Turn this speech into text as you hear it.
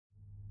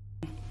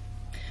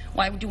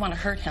Why would you want to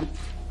hurt him?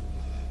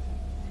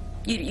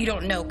 You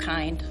don't know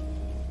kind.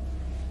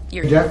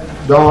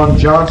 Dawn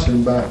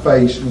Johnson by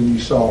face when you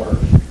saw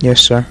her?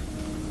 Yes, sir.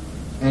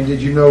 And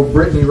did you know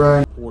Brittany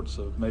Ryan? Reports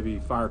of maybe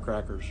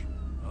firecrackers.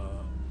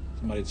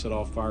 Somebody had set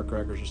off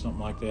firecrackers or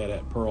something like that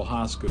at Pearl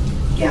High School.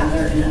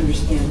 Gather and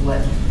understand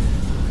what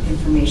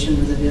information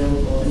was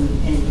available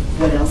and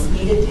what else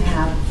needed to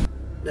happen.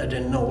 I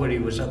didn't know what he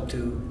was up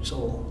to,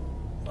 so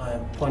I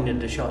pointed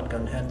the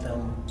shotgun at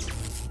them.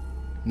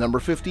 Number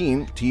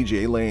 15,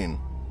 T.J. Lane.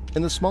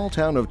 In the small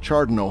town of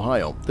Chardon,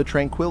 Ohio, the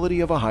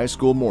tranquility of a high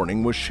school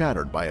morning was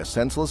shattered by a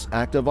senseless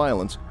act of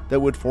violence that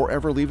would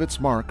forever leave its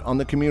mark on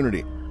the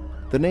community.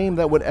 The name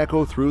that would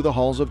echo through the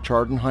halls of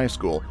Chardon High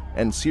School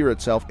and sear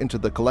itself into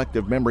the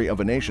collective memory of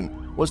a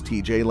nation was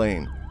T.J.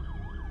 Lane.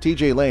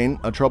 T.J. Lane,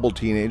 a troubled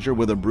teenager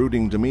with a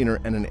brooding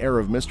demeanor and an air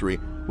of mystery,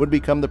 would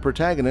become the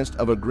protagonist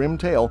of a grim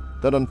tale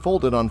that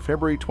unfolded on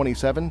February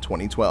 27,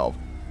 2012.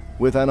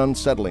 With an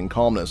unsettling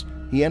calmness,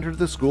 he entered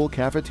the school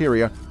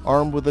cafeteria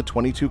armed with a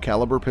 .22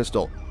 caliber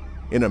pistol.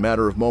 In a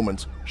matter of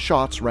moments,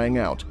 shots rang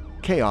out,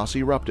 chaos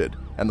erupted,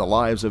 and the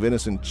lives of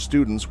innocent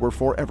students were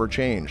forever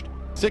changed.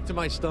 Sick to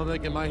my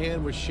stomach and my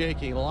hand was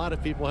shaking. A lot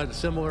of people had a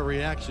similar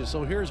reaction.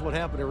 So here's what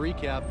happened to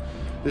recap.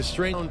 This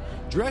strange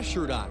dress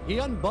shirt on. He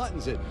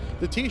unbuttons it.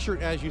 The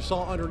t-shirt, as you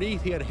saw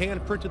underneath, he had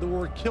hand printed the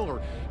word killer.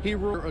 He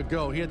wrote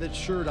ago. He had that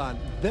shirt on.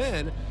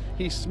 Then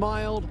he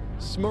smiled,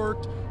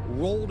 smirked,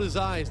 rolled his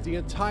eyes the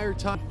entire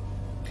time.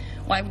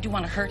 Why would you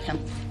want to hurt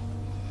him?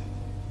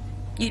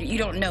 You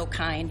don't know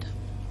kind.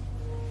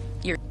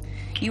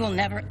 You will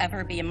never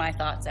ever be in my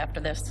thoughts after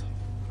this.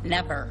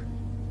 Never.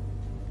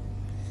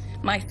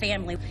 My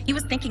family, he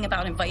was thinking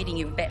about inviting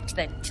you back to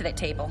that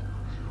table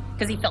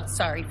because he felt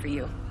sorry for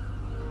you.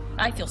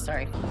 I feel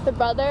sorry. The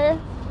brother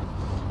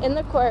in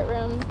the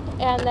courtroom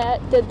and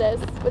that did this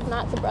was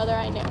not the brother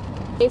I knew.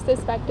 They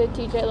suspected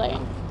T.J.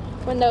 Lane.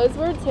 When those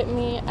words hit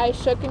me, I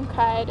shook and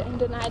cried and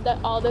denied that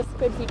all this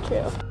could be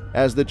true.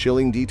 As the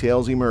chilling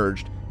details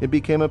emerged, it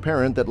became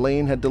apparent that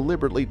Lane had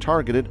deliberately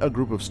targeted a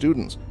group of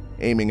students,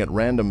 aiming at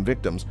random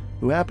victims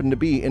who happened to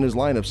be in his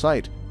line of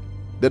sight.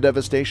 The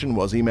devastation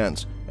was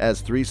immense,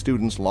 as 3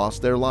 students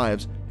lost their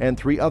lives and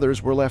 3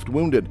 others were left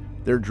wounded,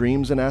 their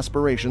dreams and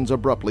aspirations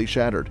abruptly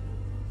shattered.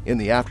 In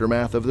the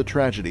aftermath of the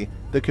tragedy,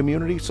 the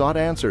community sought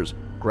answers,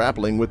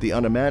 grappling with the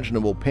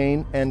unimaginable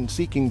pain and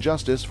seeking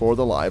justice for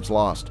the lives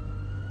lost.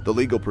 The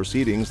legal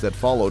proceedings that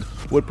followed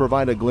would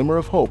provide a glimmer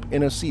of hope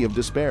in a sea of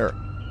despair.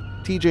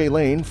 T.J.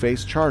 Lane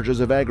faced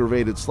charges of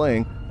aggravated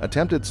slaying,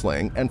 attempted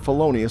slaying, and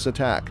felonious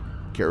attack,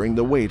 carrying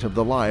the weight of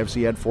the lives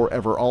he had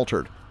forever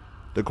altered.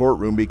 The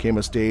courtroom became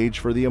a stage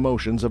for the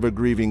emotions of a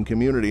grieving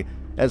community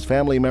as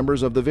family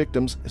members of the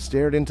victims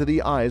stared into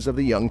the eyes of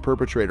the young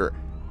perpetrator,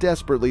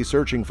 desperately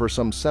searching for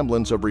some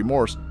semblance of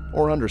remorse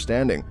or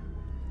understanding.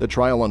 The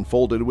trial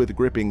unfolded with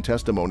gripping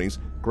testimonies,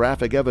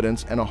 graphic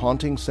evidence, and a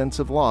haunting sense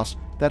of loss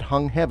that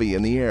hung heavy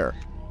in the air.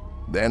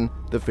 Then,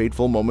 the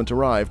fateful moment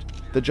arrived.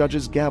 The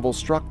judge's gavel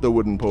struck the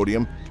wooden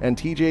podium, and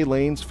T.J.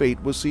 Lane's fate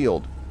was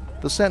sealed.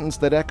 The sentence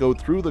that echoed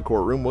through the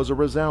courtroom was a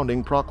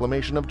resounding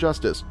proclamation of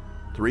justice: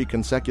 3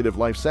 consecutive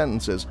life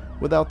sentences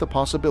without the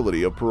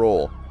possibility of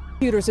parole.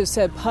 Prosecutors have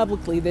said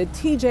publicly that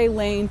T.J.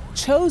 Lane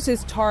chose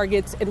his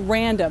targets at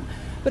random.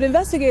 But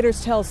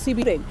investigators tell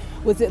CBS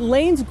was that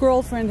Lane's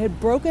girlfriend had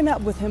broken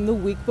up with him the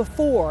week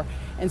before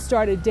and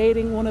started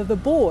dating one of the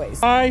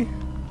boys.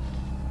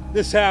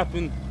 This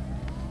happened.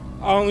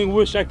 I only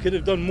wish I could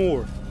have done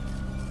more.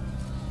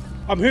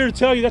 I'm here to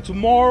tell you that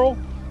tomorrow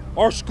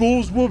our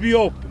schools will be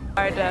open.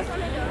 Hard to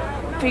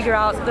figure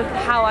out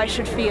how I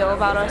should feel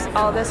about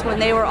all this when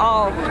they were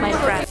all my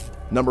friends.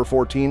 Number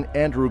 14,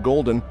 Andrew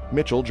Golden,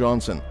 Mitchell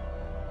Johnson.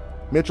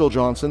 Mitchell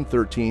Johnson,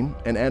 13,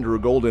 and Andrew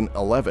Golden,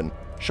 11,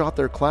 shot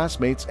their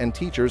classmates and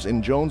teachers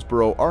in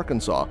Jonesboro,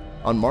 Arkansas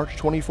on March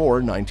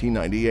 24,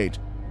 1998.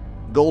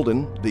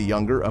 Golden, the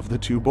younger of the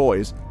 2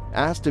 boys,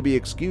 asked to be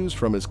excused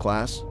from his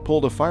class,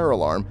 pulled a fire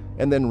alarm,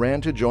 and then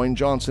ran to join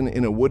Johnson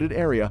in a wooded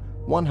area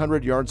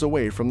 100 yards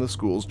away from the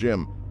school's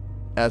gym.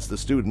 As the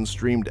students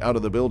streamed out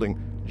of the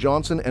building,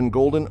 Johnson and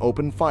Golden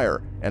opened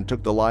fire and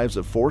took the lives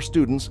of 4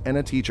 students and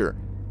a teacher.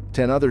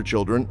 10 other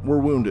children were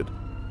wounded.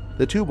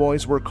 The 2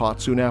 boys were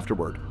caught soon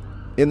afterward.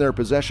 In their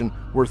possession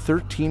were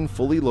 13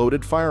 fully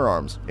loaded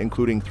firearms,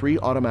 including 3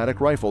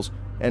 automatic rifles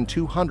and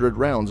 200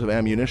 rounds of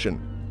ammunition.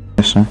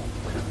 Yes, sir.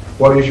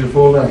 What is your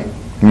full name?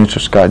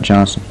 Mitchell Scott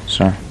Johnson,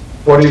 sir.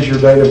 What is your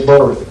date of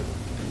birth?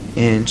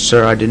 And,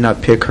 sir, I did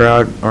not pick her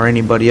out or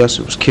anybody else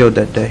that was killed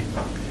that day.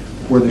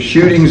 Were the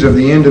shootings of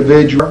the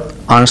individual?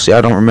 Honestly,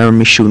 I don't remember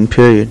me shooting,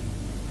 period.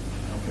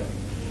 Okay.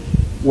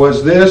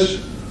 Was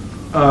this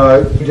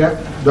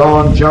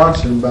Dawn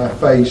Johnson by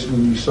face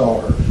when you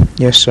saw her?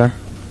 Yes, sir.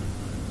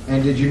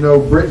 And did you know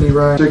Brittany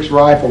ran 6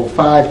 rifle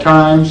 5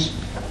 times,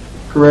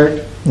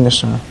 correct? Yes,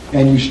 sir.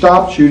 And you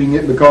stopped shooting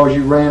it because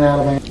you ran out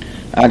of ammo?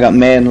 I got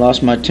mad and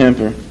lost my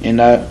temper,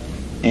 and I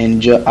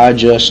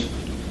just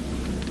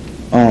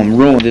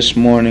ruined this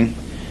morning.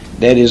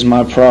 That is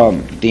my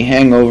problem. The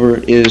hangover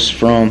is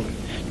from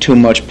too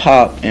much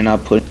pop, and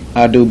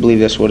I do believe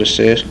that's what it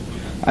says.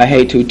 I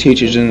hate 2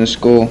 teachers in the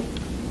school.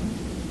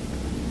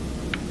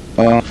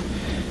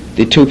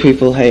 The 2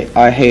 people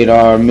I hate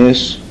are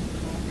Miss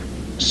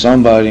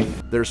Somebody.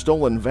 Their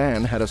stolen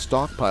van had a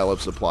stockpile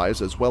of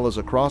supplies as well as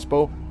a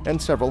crossbow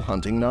and several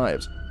hunting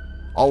knives.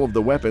 All of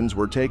the weapons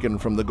were taken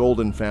from the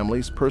Golden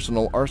family's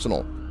personal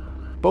arsenal.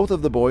 Both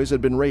of the boys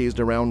had been raised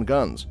around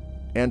guns.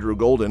 Andrew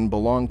Golden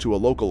belonged to a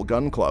local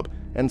gun club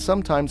and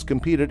sometimes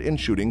competed in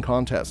shooting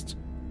contests.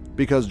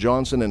 Because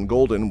Johnson and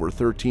Golden were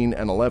 13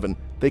 and 11,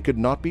 they could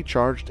not be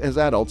charged as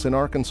adults in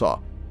Arkansas.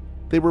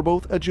 They were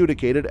both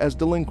adjudicated as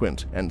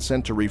delinquent and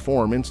sent to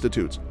reform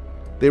institutes.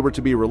 They were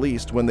to be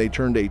released when they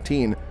turned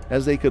 18,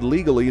 as they could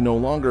legally no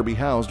longer be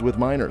housed with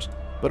minors.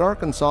 But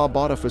Arkansas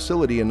bought a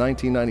facility in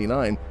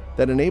 1999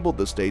 that enabled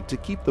the state to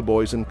keep the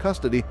boys in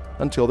custody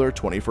until their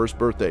 21st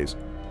birthdays.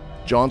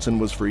 Johnson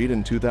was freed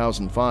in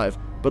 2005,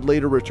 but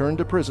later returned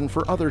to prison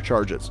for other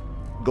charges.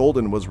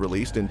 Golden was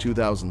released in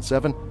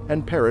 2007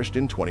 and perished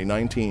in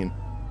 2019.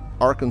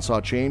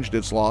 Arkansas changed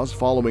its laws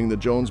following the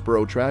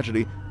Jonesboro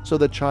tragedy so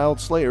that child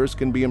slayers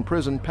can be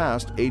imprisoned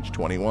past age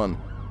 21.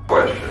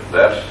 Question.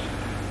 That's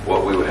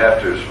what we would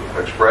have to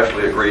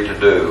expressly agree to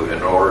do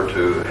in order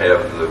to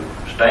have the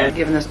stand.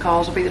 Given this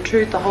cause will be the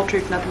truth, the whole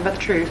truth, nothing but the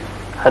truth.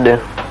 I do.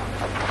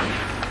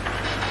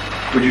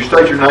 Would you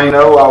state your name?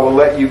 No, I will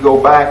let you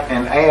go back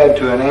and add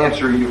to an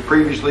answer you've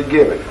previously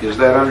given. Is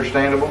that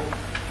understandable?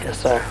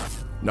 Yes, sir.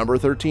 Number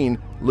 13,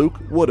 Luke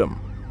Woodham.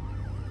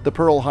 The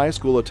Pearl High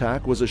School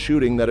attack was a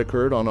shooting that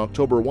occurred on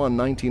October 1,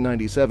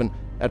 1997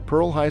 at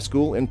Pearl High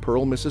School in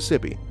Pearl,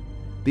 Mississippi.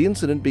 The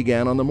incident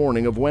began on the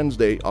morning of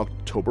Wednesday,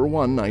 October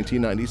 1,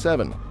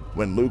 1997,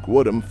 when Luke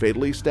Woodham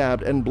fatally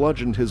stabbed and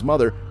bludgeoned his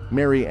mother,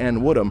 Mary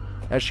Ann Woodham,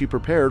 as she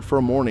prepared for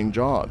a morning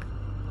jog.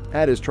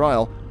 At his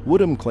trial,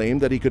 Woodham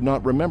claimed that he could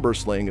not remember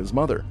slaying his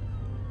mother.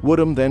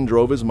 Woodham then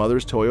drove his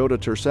mother's Toyota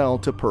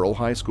Tercel to Pearl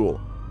High School.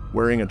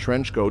 Wearing a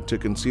trench coat to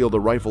conceal the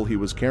rifle he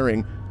was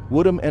carrying,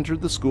 Woodham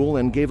entered the school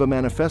and gave a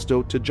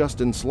manifesto to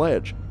Justin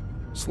Sledge.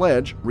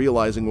 Sledge,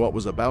 realizing what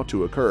was about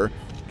to occur,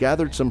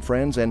 gathered some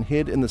friends and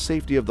hid in the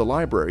safety of the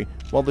library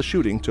while the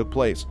shooting took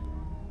place.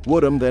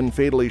 Woodham then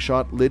fatally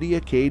shot Lydia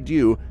K.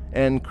 Dew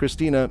and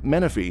Christina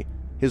Menifee,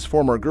 his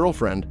former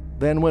girlfriend,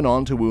 then went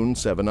on to wound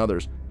 7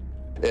 others.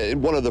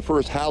 In one of the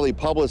first highly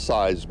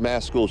publicized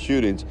mass school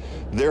shootings,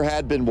 there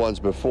had been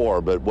ones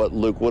before, but what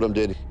Luke Woodham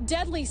did...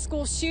 Deadly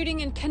school shooting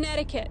in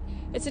Connecticut.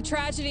 It's a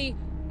tragedy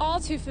all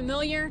too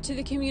familiar to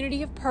the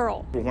community of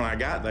Pearl. When I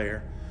got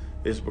there,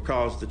 it's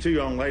because the 2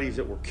 young ladies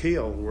that were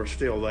killed were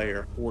still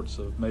there. Reports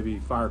of maybe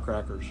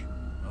firecrackers.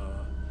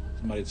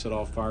 Somebody had set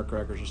off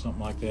firecrackers or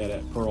something like that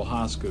at Pearl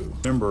High School.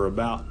 Remember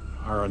about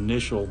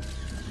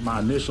my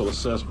initial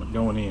assessment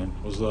going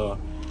in was the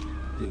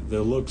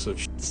looks of...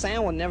 The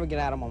sound would never get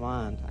out of my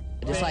mind.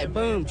 Just like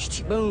boom,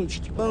 boom,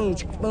 boom,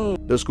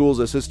 boom. The school's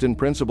assistant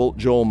principal,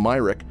 Joel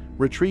Myrick,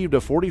 retrieved a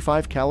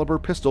 .45 caliber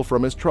pistol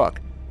from his truck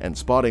and,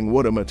 spotting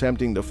Woodham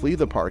attempting to flee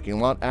the parking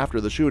lot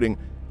after the shooting,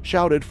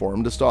 shouted for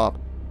him to stop.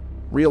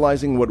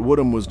 Realizing what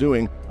Woodham was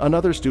doing,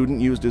 another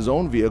student used his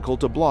own vehicle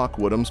to block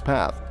Woodham's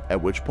path,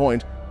 at which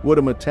point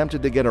Woodham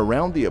attempted to get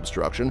around the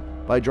obstruction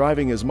by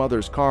driving his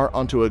mother's car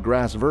onto a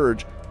grass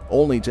verge,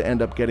 only to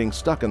end up getting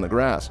stuck in the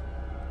grass.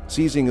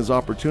 Seizing his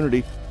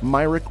opportunity,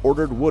 Myrick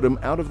ordered Woodham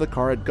out of the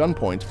car at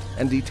gunpoint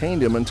and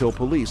detained him until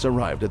police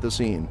arrived at the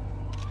scene.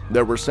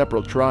 There were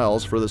separate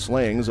trials for the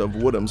slayings of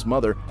Woodham's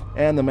mother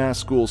and the mass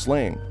school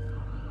slaying.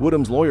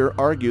 Woodham's lawyer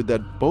argued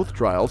that both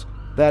trials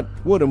that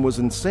Woodham was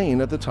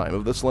insane at the time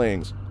of the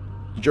slayings.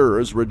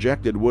 Jurors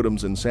rejected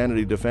Woodham's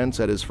insanity defense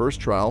at his first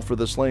trial for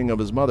the slaying of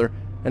his mother,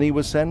 and he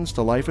was sentenced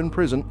to life in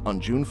prison on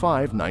June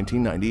 5,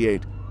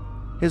 1998.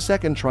 His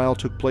second trial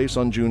took place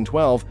on June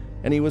 12,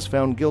 and he was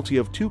found guilty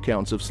of 2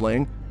 counts of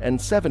slaying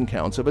and 7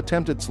 counts of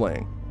attempted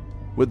slaying.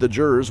 With the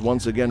jurors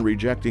once again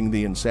rejecting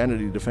the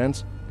insanity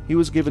defense, he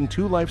was given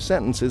 2 life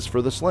sentences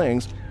for the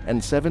slayings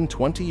and 7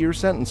 20-year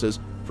sentences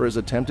for his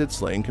attempted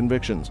slaying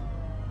convictions.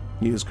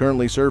 He is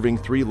currently serving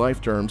 3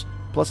 life terms,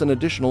 plus an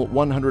additional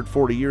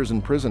 140 years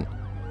in prison.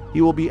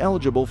 He will be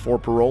eligible for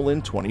parole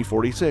in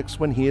 2046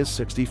 when he is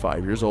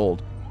 65 years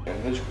old.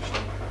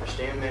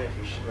 Christina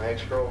Menifee, she's my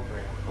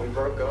ex-girlfriend. We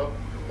broke up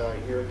about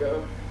a year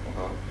ago.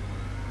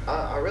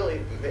 I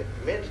really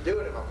meant to do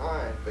it in my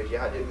mind, but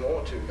yeah, I didn't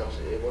want to because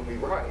it wouldn't be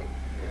right.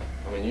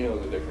 Yeah. I mean, you know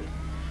the difference.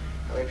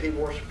 I mean,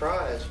 people were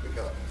surprised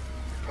because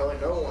probably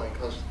no one,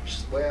 because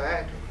just the way I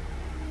acted.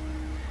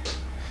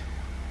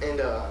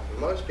 And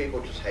most people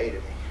just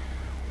hated me,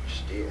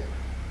 just did.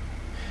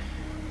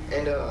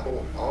 And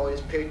people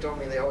always picked on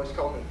me. They always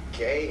called me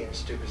gay and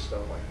stupid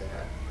stuff like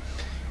that.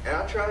 And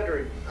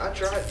I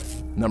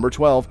tried. Number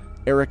 12,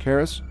 Eric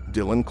Harris,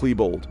 Dylan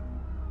Klebold.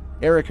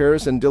 Eric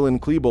Harris and Dylan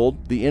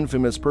Klebold, the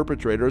infamous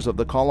perpetrators of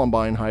the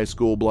Columbine High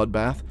School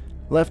bloodbath,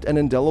 left an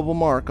indelible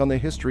mark on the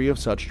history of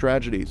such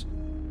tragedies.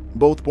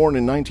 Both born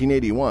in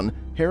 1981,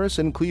 Harris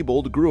and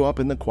Klebold grew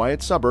up in the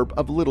quiet suburb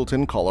of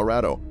Littleton,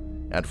 Colorado.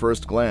 At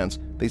first glance,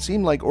 they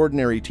seemed like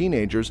ordinary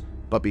teenagers,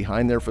 but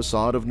behind their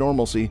facade of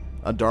normalcy,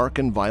 a dark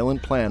and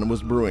violent plan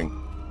was brewing.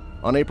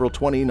 On April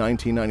 20,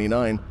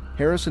 1999,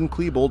 Harris and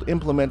Klebold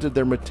implemented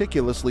their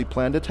meticulously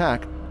planned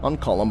attack on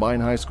Columbine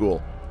High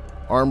School.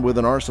 Armed with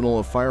an arsenal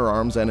of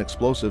firearms and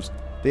explosives,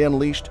 they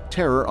unleashed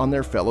terror on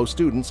their fellow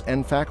students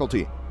and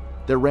faculty.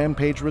 Their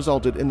rampage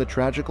resulted in the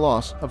tragic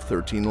loss of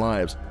 13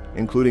 lives,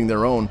 including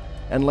their own,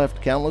 and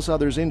left countless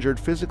others injured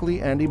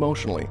physically and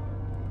emotionally.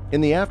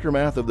 In the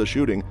aftermath of the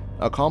shooting,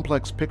 a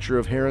complex picture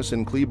of Harris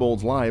and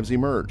Klebold's lives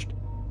emerged.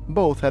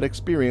 Both had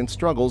experienced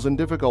struggles and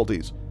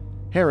difficulties.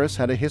 Harris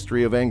had a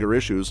history of anger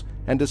issues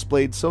and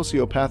displayed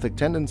sociopathic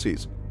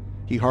tendencies.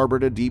 He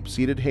harbored a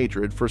deep-seated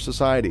hatred for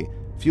society,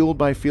 fueled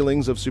by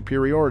feelings of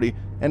superiority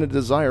and a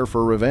desire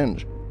for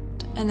revenge.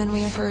 And then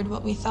we heard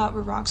what we thought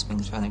were rocks being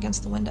thrown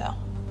against the window.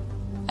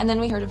 And then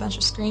we heard a bunch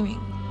of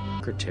screaming.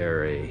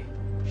 Secretary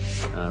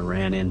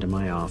ran into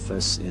my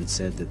office and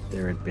said that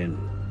there had been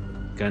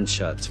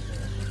gunshots.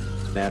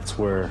 That's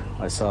where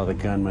I saw the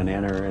gunman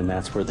enter, and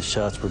that's where the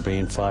shots were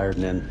being fired,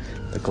 and then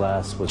the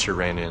glass was... She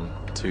ran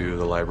into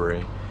the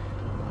library,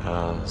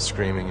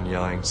 screaming and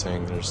yelling,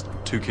 saying there's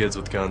 2 kids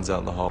with guns out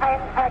in the hall. I'm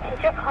a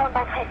teacher at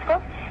Columbine High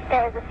School.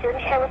 There is a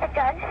student here with a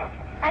gun,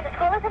 and the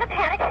school is in a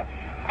panic,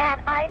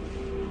 and I...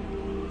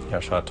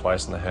 Got shot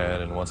twice in the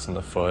head and once in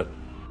the foot.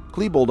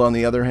 Klebold, on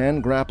the other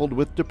hand, grappled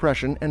with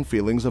depression and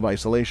feelings of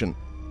isolation.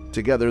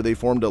 Together they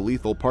formed a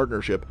lethal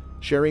partnership,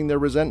 sharing their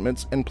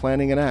resentments and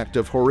planning an act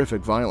of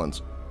horrific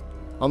violence.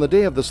 On the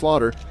day of the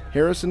slaughter,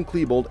 Harris and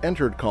Klebold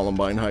entered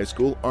Columbine High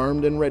School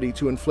armed and ready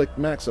to inflict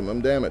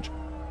maximum damage.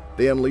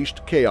 They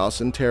unleashed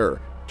chaos and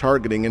terror,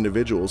 targeting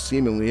individuals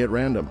seemingly at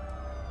random.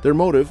 Their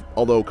motive,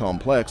 although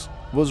complex,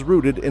 was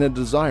rooted in a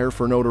desire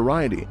for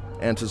notoriety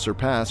and to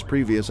surpass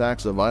previous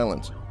acts of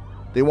violence.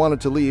 They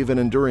wanted to leave an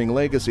enduring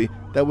legacy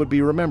that would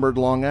be remembered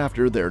long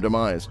after their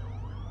demise.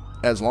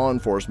 As law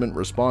enforcement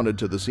responded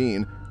to the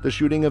scene, the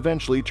shooting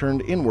eventually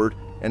turned inward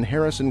and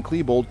Harris and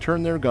Klebold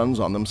turned their guns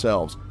on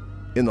themselves.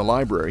 In the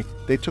library,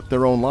 they took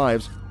their own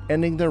lives,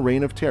 ending their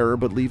reign of terror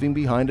but leaving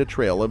behind a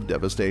trail of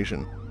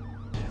devastation.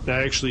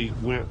 I actually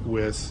went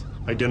with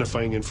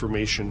identifying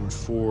information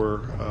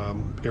for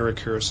Eric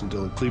Harris and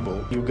Dylan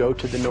Klebold. You go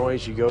to the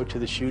noise, you go to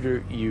the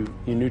shooter, you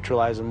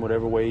neutralize them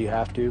whatever way you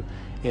have to,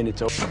 and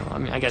it's over. I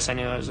mean, I guess I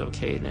knew I was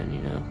okay then, you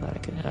know,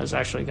 that I was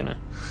actually gonna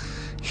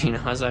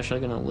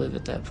live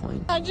at that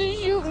point.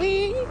 Just shoot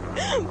me.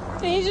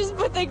 And he just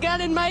put the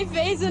gun in my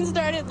face and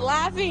started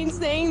laughing,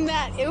 saying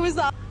that it was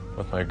all...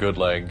 With my good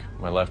leg,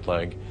 my left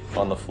leg,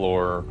 on the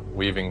floor,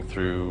 weaving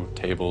through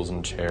tables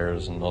and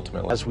chairs, and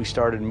ultimately... As we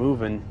started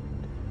moving,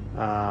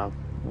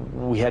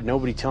 we had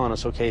nobody telling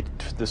us, okay,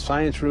 to the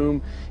science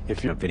room,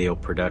 if you're... A video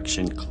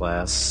production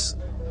class,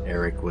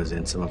 Eric was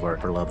in some of our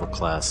upper-level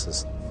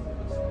classes.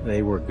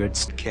 They were good.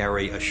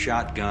 Carry a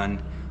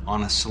shotgun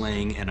on a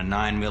sling and a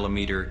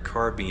 9mm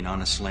carbine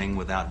on a sling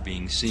without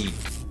being seen.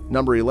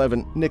 Number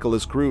 11,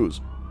 Nicholas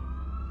Cruz.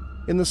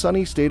 In the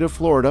sunny state of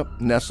Florida,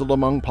 nestled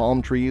among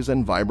palm trees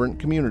and vibrant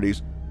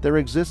communities, there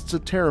exists a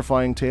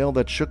terrifying tale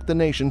that shook the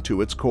nation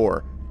to its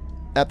core.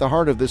 At the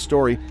heart of this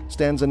story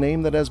stands a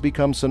name that has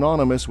become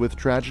synonymous with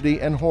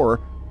tragedy and horror: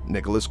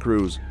 Nicholas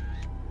Cruz.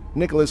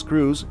 Nicholas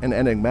Cruz, an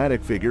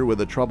enigmatic figure with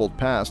a troubled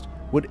past,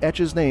 would etch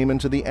his name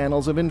into the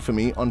annals of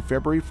infamy on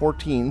February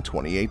 14,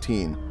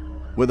 2018.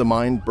 With a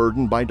mind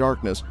burdened by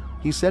darkness,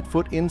 he set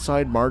foot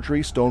inside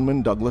Marjorie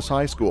Stoneman Douglas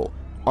High School,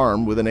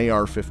 armed with an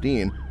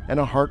AR-15 and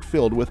a heart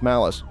filled with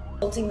malice.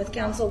 Consulting with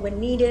counsel when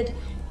needed,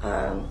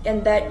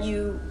 and that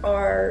you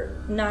are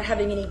not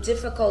having any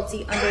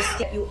difficulty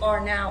understanding you are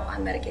now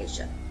on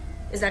medication.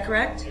 Is that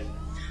correct?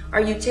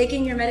 Are you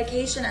taking your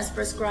medication as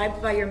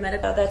prescribed by your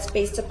medical? That's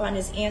based upon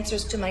his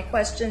answers to my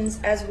questions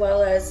as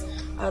well as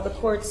the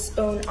court's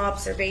own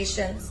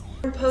observations.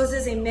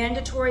 Imposes a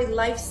mandatory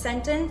life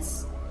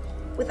sentence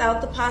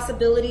without the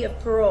possibility of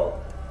parole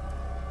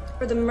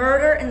for the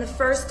murder in the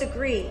first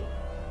degree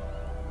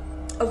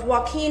of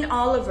Joaquin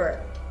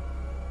Oliver.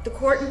 The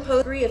court imposed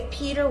the degree of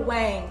Peter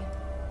Wang.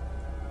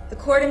 The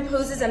court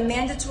imposes a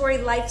mandatory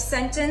life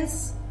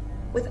sentence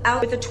with a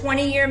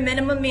 20-year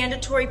minimum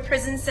mandatory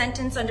prison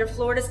sentence under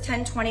Florida's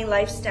 1020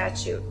 life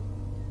statute.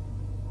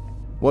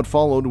 What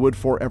followed would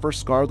forever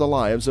scar the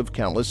lives of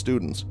countless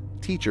students,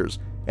 teachers,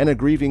 and a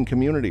grieving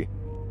community.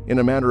 In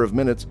a matter of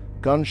minutes,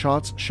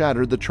 gunshots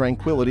shattered the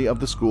tranquility of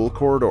the school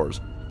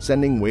corridors,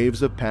 sending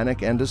waves of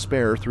panic and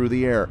despair through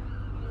the air.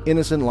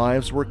 Innocent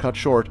lives were cut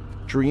short,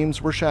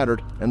 dreams were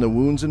shattered, and the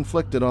wounds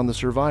inflicted on the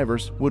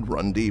survivors would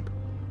run deep.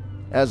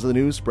 As the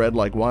news spread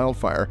like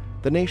wildfire,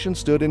 the nation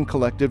stood in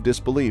collective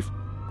disbelief,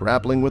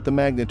 grappling with the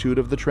magnitude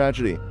of the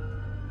tragedy.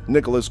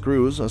 Nicholas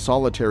Cruz, a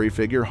solitary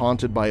figure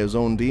haunted by his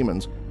own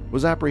demons,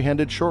 was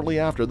apprehended shortly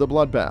after the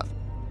bloodbath.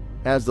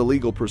 As the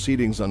legal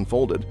proceedings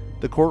unfolded,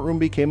 the courtroom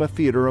became a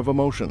theater of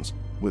emotions,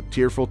 with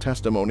tearful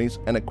testimonies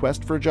and a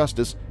quest for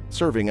justice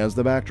serving as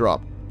the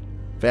backdrop.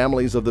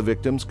 Families of the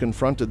victims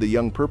confronted the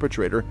young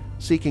perpetrator,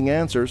 seeking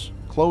answers,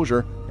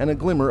 closure, and a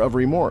glimmer of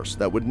remorse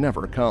that would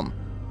never come.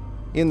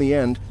 In the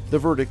end, the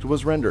verdict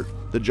was rendered,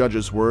 the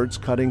judge's words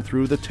cutting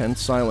through the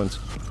tense silence.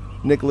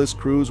 Nicholas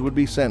Cruz would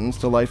be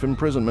sentenced to life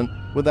imprisonment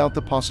without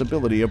the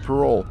possibility of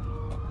parole.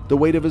 The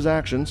weight of his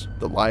actions,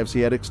 the lives he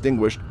had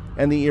extinguished,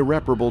 and the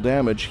irreparable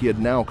damage he had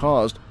now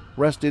caused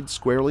rested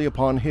squarely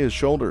upon his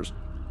shoulders.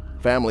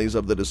 Families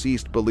of the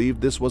deceased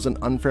believed this was an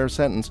unfair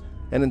sentence,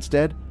 and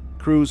instead,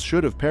 Cruz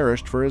should have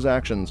perished for his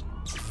actions.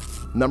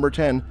 Number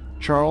 10.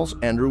 Charles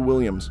Andrew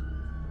Williams.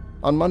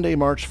 On Monday,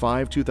 March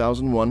 5,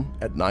 2001,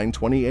 at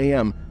 9:20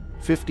 a.m.,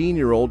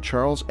 15-year-old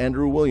Charles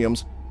Andrew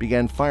Williams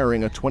began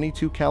firing a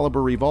 .22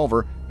 caliber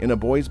revolver in a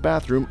boys'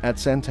 bathroom at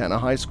Santana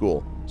High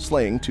School,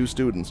 slaying 2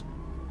 students.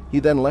 He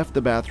then left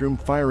the bathroom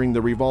firing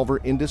the revolver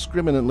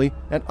indiscriminately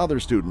at other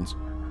students.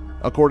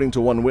 According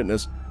to one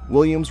witness,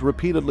 Williams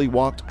repeatedly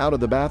walked out of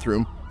the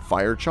bathroom,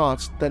 fired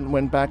shots, then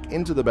went back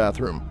into the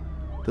bathroom.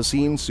 The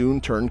scene soon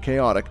turned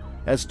chaotic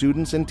as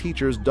students and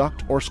teachers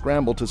ducked or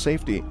scrambled to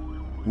safety.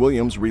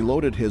 Williams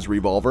reloaded his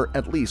revolver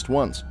at least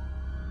once.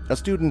 A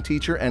student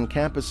teacher and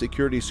campus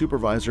security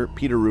supervisor,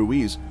 Peter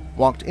Ruiz,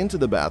 walked into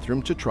the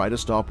bathroom to try to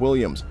stop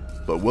Williams,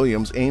 but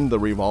Williams aimed the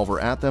revolver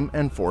at them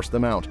and forced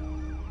them out.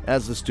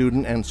 As the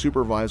student and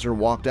supervisor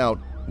walked out,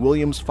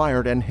 Williams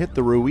fired and hit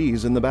the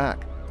Ruiz in the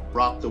back.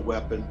 Dropped the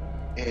weapon,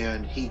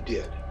 and he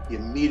did. He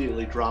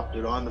immediately dropped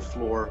it on the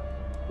floor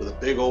with a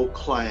big old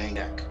clang.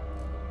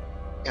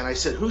 And I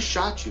said, "Who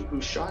shot you?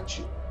 Who shot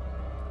you?"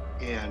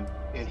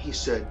 And he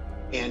said,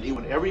 "Andy,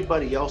 when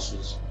everybody else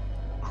is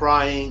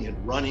crying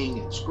and running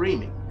and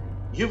screaming,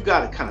 you've got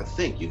to kind of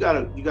think. You got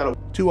to."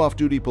 2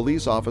 off-duty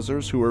police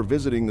officers who were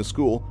visiting the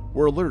school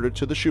were alerted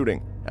to the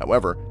shooting.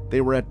 However,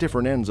 they were at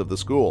different ends of the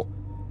school.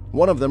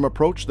 One of them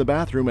approached the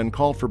bathroom and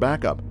called for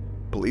backup.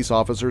 Police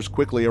officers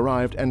quickly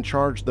arrived and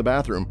charged the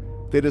bathroom.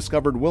 They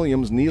discovered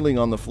Williams kneeling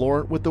on the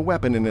floor with the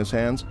weapon in his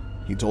hands.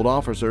 He told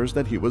officers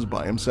that he was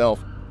by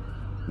himself.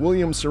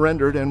 Williams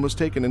surrendered and was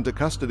taken into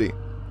custody.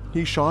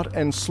 He shot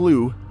and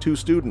slew 2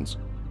 students,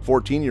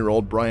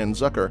 14-year-old Brian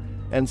Zucker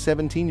and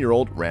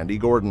 17-year-old Randy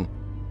Gordon.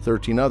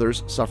 13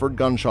 others suffered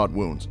gunshot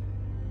wounds.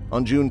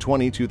 On June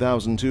 20,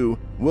 2002,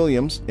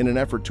 Williams, in an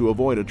effort to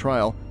avoid a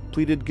trial,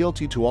 pleaded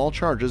guilty to all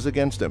charges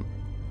against him.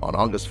 On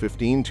August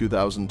 15,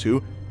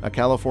 2002, a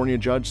California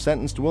judge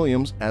sentenced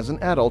Williams as an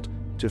adult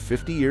to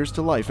 50 years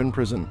to life in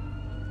prison.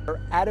 Are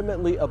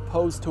adamantly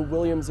opposed to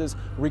Williams's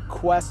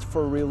request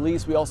for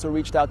release. We also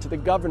reached out to the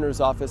governor's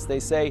office. They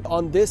say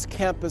on this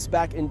campus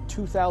back in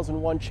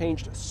 2001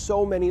 changed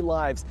so many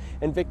lives,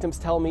 and victims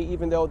tell me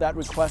even though that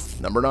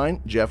request... Number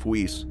 9. Jeff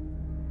Weiss.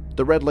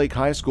 The Red Lake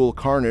High School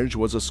carnage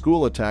was a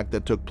school attack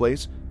that took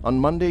place on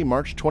Monday,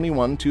 March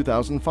 21,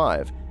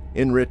 2005,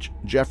 in which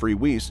Jeffrey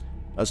Weiss,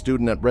 a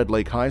student at Red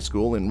Lake High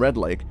School in Red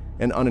Lake,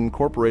 an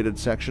unincorporated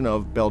section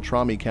of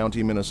Beltrami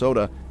County,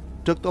 Minnesota,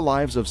 took the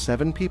lives of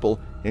 7 people,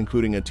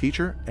 including a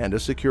teacher and a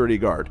security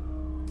guard.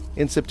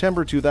 In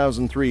September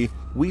 2003,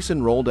 Weiss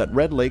enrolled at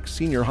Red Lake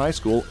Senior High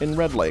School in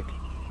Red Lake.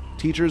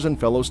 Teachers and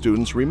fellow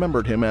students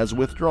remembered him as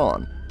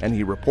withdrawn, and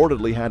he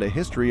reportedly had a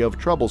history of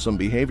troublesome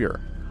behavior.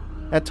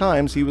 At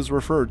times, he was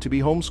referred to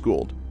be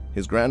homeschooled.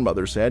 His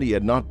grandmother said he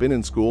had not been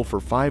in school for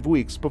 5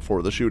 weeks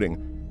before the shooting.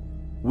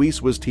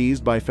 Weiss was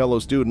teased by fellow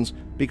students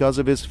because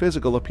of his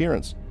physical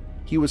appearance.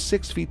 He was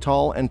 6 feet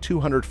tall and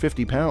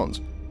 250 pounds.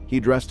 He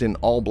dressed in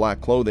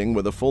all-black clothing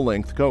with a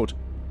full-length coat.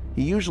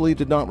 He usually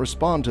did not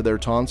respond to their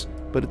taunts,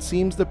 but it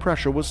seems the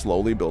pressure was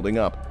slowly building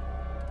up.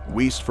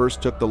 Weiss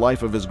first took the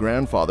life of his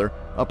grandfather,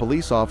 a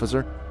police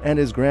officer, and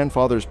his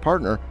grandfather's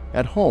partner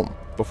at home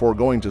before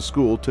going to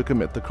school to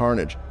commit the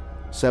carnage.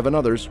 7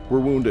 others were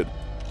wounded.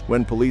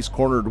 When police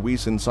cornered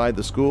Weiss inside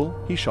the school,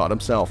 he shot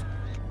himself.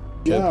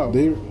 Yeah,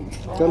 they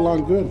got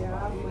along good.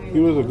 He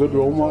was a good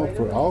role model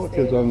for all the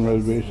kids on the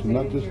reservation,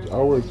 not just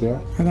ours, yeah.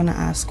 We're gonna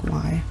ask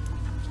why.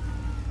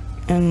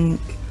 And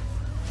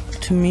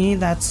to me,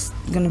 that's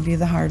gonna be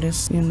the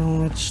hardest. You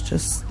know, it's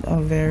just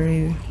a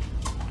very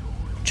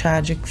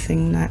tragic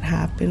thing that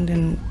happened,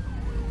 and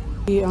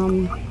he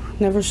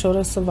never showed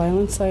us the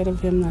violent side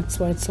of him. That's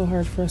why it's so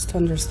hard for us to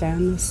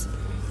understand this.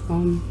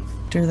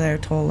 Doctor there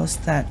told us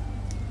that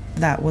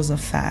that was a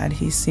fad.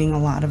 He's seeing a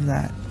lot of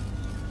that.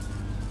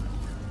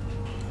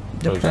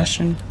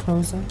 Depression,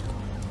 Prozac.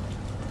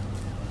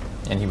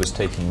 And he was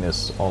taking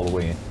this all the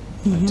way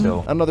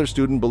until... Another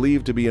student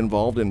believed to be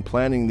involved in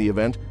planning the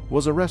event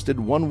was arrested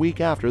 1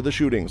 week after the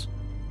shootings.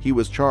 He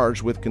was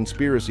charged with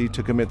conspiracy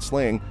to commit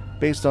slaying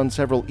based on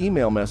several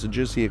email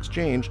messages he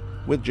exchanged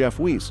with Jeff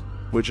Weiss,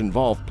 which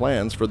involved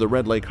plans for the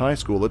Red Lake High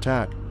School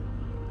attack.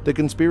 The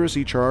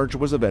conspiracy charge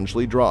was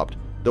eventually dropped,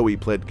 though he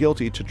pled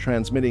guilty to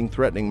transmitting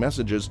threatening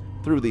messages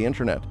through the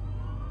internet.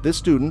 This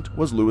student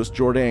was Louis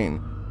Jourdain,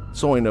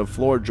 son of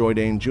Floyd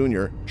Jourdain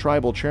Jr.,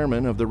 tribal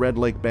chairman of the Red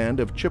Lake Band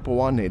of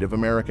Chippewa Native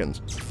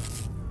Americans.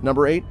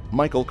 Number 8.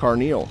 Michael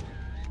Carneal.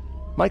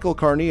 Michael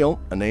Carneal,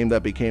 a name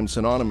that became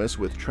synonymous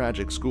with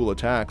tragic school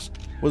attacks,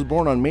 was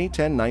born on May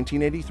 10,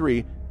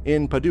 1983,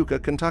 in Paducah,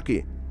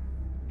 Kentucky.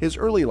 His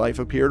early life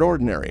appeared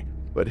ordinary,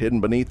 but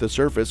hidden beneath the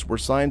surface were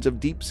signs of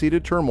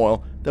deep-seated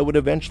turmoil that would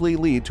eventually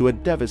lead to a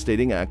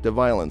devastating act of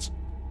violence.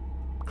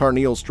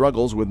 Carneal's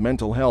struggles with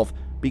mental health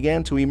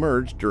began to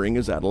emerge during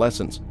his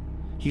adolescence.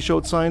 He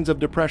showed signs of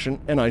depression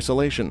and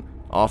isolation,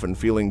 often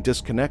feeling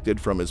disconnected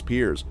from his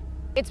peers.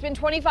 It's been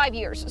 25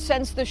 years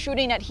since the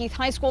shooting at Heath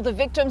High School. The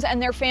victims and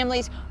their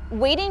families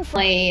waiting for...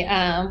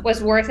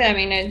 was worth it. I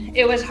mean,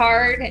 it was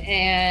hard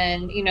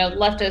and,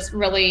 left us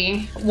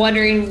really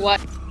wondering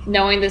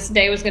knowing this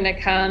day was going to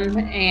come.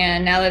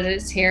 And now that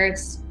it's here,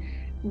 it's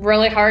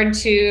really hard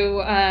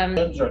to...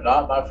 Friends are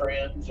not my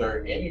friends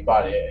or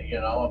anybody,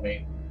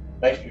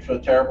 makes me feel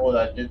terrible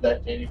that I did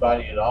that to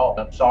anybody at all.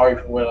 I'm sorry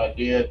for what I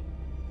did.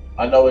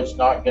 I know it's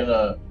not going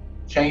to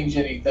change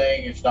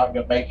anything. It's not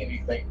going to make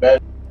anything better.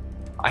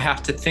 I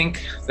have to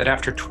think that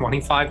after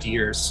 25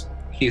 years,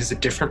 he is a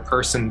different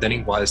person than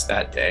he was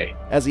that day.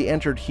 As he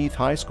entered Heath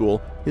High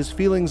School, his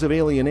feelings of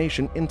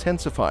alienation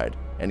intensified,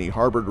 and he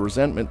harbored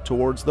resentment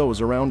towards those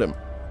around him.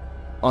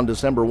 On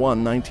December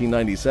 1,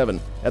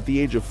 1997, at the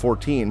age of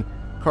 14,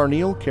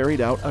 Carneal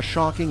carried out a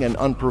shocking and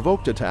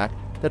unprovoked attack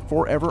that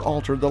forever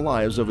altered the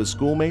lives of his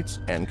schoolmates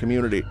and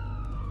community.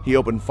 He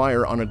opened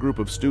fire on a group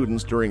of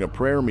students during a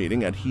prayer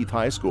meeting at Heath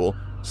High School,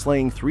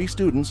 slaying 3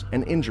 students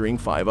and injuring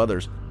 5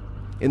 others.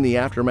 In the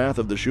aftermath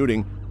of the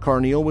shooting,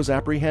 Carneal was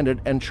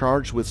apprehended and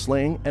charged with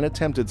slaying and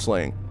attempted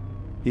slaying.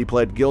 He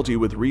pled guilty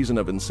with reason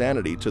of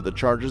insanity to the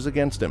charges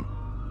against him.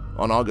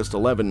 On August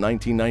 11,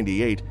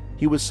 1998,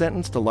 he was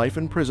sentenced to life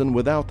in prison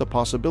without the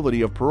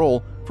possibility of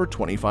parole for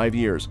 25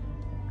 years.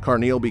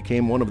 Carneal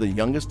became one of the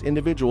youngest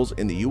individuals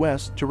in the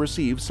U.S. to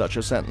receive such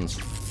a sentence.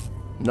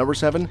 Number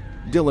 7.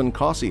 Dylan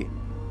Cossey.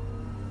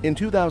 In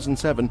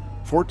 2007,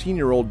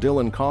 14-year-old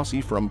Dylan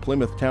Cossey from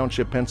Plymouth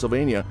Township,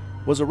 Pennsylvania,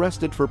 was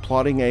arrested for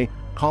plotting a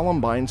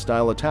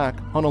Columbine-style attack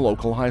on a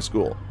local high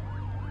school.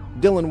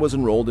 Dylan was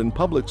enrolled in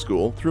public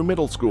school through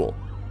middle school.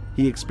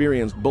 He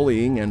experienced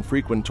bullying and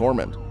frequent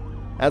torment.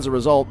 As a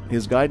result,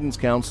 his guidance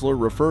counselor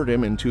referred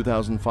him in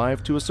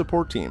 2005 to a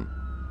support team.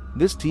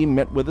 This team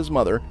met with his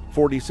mother,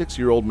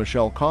 46-year-old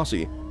Michelle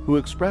Cossey, who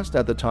expressed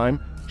at the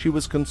time she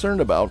was concerned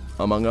about,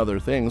 among other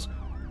things,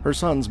 her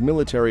son's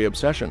military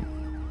obsession.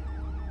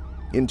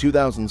 In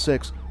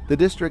 2006, the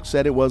district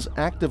said it was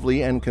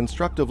actively and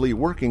constructively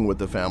working with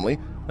the family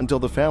until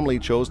the family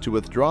chose to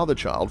withdraw the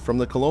child from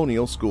the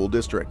Colonial School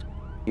District.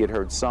 He had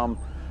heard some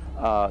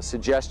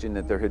suggestion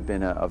that there had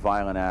been a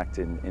violent act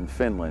in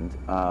Finland,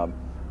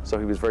 so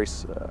he was very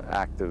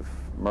active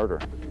murder.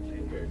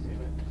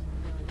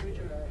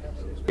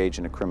 Engaged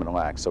in a criminal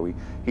act, so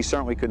he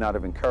certainly could not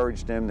have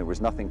encouraged him. There was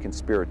nothing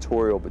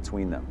conspiratorial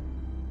between them.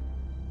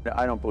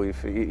 I don't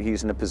believe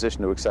he's in a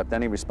position to accept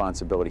any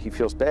responsibility. He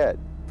feels bad,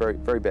 very,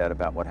 very bad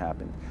about what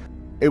happened.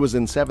 It was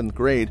in 7th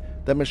grade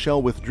that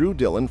Michelle withdrew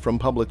Dylan from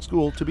public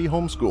school to be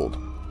homeschooled.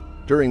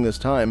 During this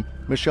time,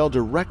 Michelle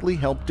directly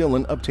helped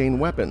Dylan obtain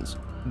weapons,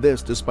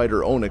 this despite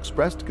her own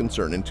expressed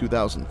concern in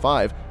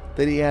 2005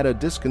 that he had a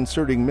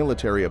disconcerting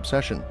military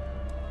obsession.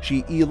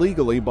 She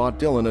illegally bought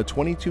Dylan a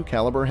 .22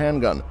 caliber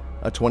handgun,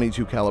 a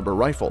 .22 caliber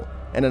rifle,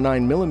 and a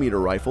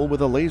 9mm rifle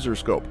with a laser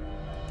scope.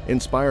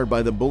 Inspired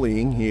by the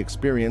bullying he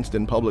experienced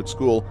in public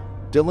school,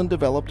 Dylan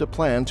developed a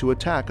plan to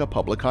attack a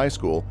public high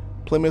school,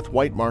 Plymouth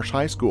Whitemarsh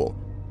High School.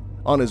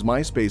 On his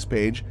MySpace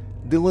page,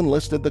 Dylan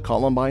listed the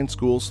Columbine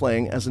school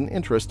slaying as an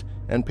interest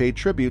and paid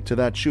tribute to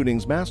that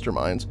shooting's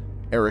masterminds,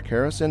 Eric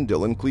Harris and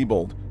Dylan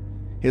Klebold.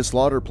 His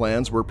slaughter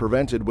plans were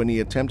prevented when he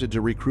attempted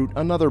to recruit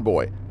another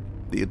boy.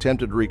 The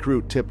attempted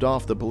recruit tipped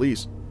off the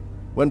police.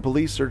 When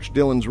police searched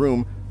Dylan's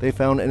room, they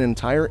found an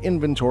entire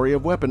inventory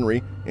of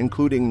weaponry,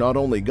 including not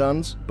only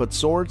guns, but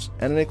swords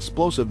and an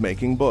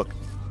explosive-making book.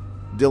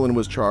 Dylan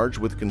was charged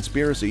with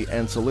conspiracy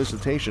and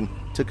solicitation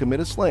to commit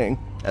a slaying,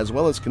 as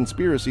well as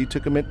conspiracy to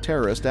commit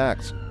terrorist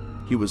acts.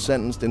 He was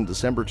sentenced in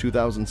December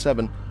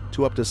 2007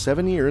 to up to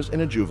 7 years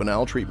in a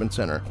juvenile treatment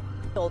center.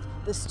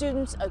 The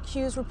students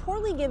accused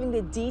reportedly giving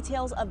the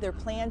details of their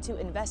plan to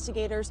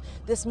investigators.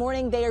 This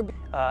morning they are...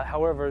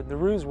 However, the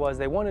ruse was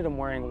they wanted him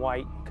wearing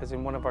white because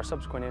in one of our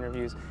subsequent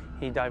interviews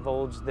he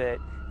divulged that...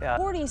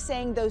 Authorities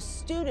saying those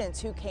students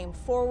who came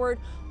forward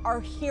are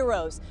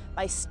heroes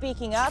by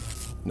speaking up.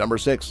 Number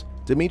 6.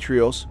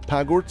 Dimitrios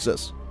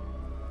Pagurtzis.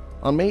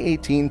 On May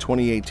 18,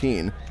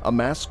 2018, a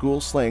mass school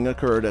slaying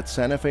occurred at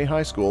Santa Fe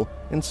High School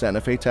in Santa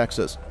Fe,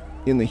 Texas,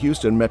 in the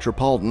Houston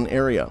metropolitan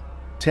area.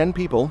 10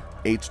 people,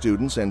 8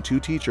 students and 2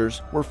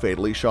 teachers were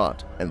fatally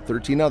shot, and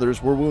 13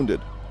 others were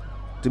wounded.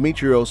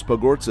 Dimitrios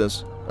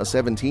Pagurtzis, a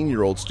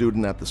 17-year-old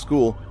student at the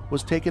school,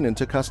 was taken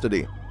into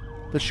custody.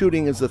 The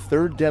shooting is the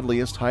 3rd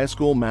deadliest high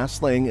school mass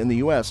slaying in the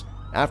U.S.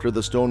 after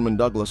the Stoneman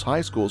Douglas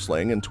High School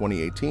slaying in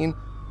 2018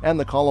 and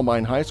the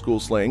Columbine High School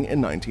slaying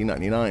in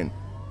 1999.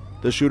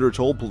 The shooter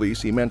told police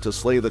he meant to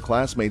slay the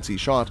classmates he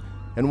shot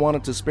and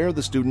wanted to spare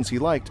the students he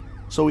liked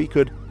so he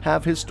could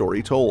have his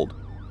story told.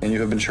 And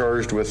you have been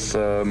charged with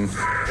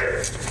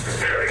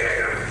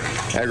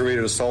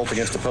aggravated assault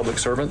against a public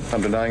servant.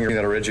 I'm denying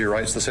that I read you your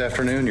rights this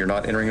afternoon. You're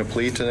not entering a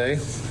plea today.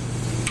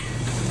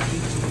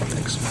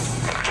 Thanks.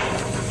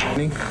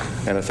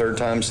 And a 3rd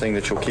time saying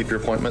that you'll keep your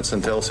appointments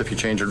and tell us if you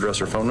change your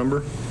address or phone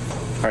number.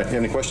 All right, you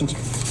have any questions?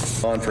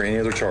 On for any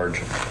other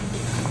charge.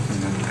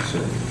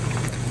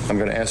 I'm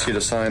going to ask you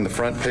to sign the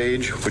front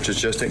page, which is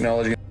just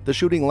acknowledging. The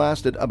shooting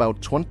lasted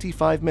about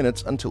 25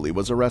 minutes until he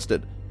was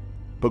arrested.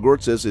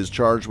 Pogortsis is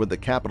charged with the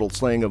capital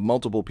slaying of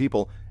multiple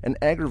people, an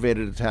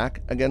aggravated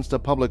attack against a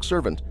public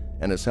servant,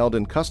 and is held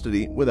in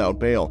custody without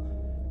bail.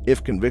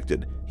 If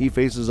convicted, he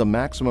faces a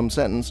maximum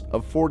sentence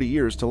of 40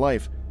 years to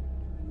life.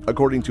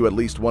 According to at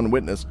least one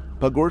witness,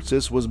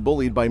 Pogortsis was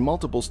bullied by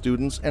multiple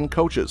students and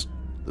coaches.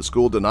 The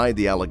school denied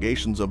the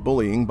allegations of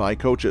bullying by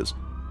coaches.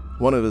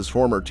 One of his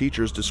former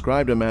teachers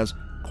described him as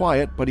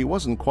quiet, but he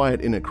wasn't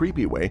quiet in a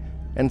creepy way,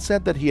 and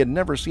said that he had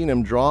never seen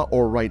him draw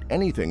or write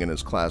anything in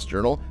his class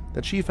journal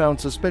that she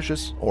found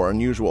suspicious or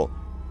unusual.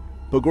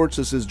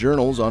 Pogortsis'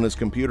 journals on his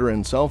computer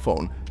and cell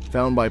phone,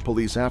 found by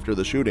police after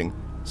the shooting,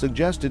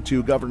 suggested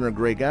to Governor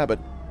Greg Abbott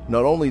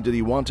not only did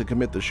he want to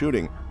commit the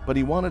shooting, but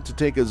he wanted to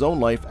take his own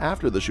life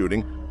after the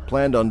shooting,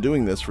 planned on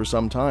doing this for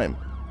some time.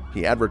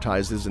 He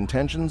advertised his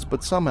intentions,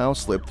 but somehow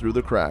slipped through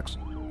the cracks.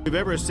 We've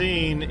ever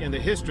seen in the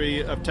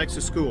history of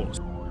Texas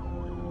schools.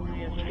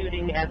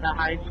 Shooting at the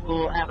high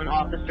school having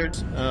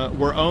officers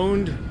Were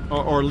owned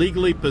or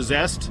legally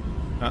possessed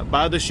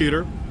by the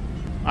shooter.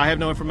 I have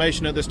no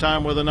information at this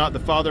time whether or not the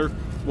father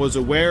was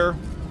aware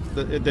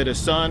that his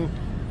son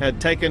had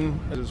taken,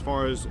 as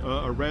far as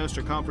arrest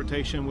or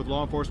confrontation with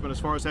law enforcement, as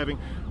far as having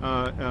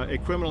a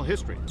criminal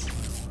history.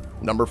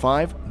 Number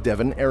 5,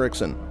 Devin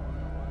Erickson.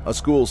 A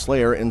school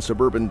slayer in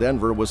suburban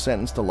Denver was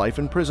sentenced to life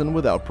in prison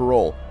without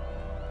parole.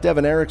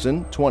 Devin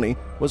Erickson, 20,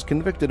 was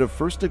convicted of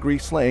first-degree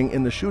slaying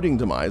in the shooting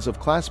demise of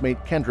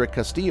classmate Kendrick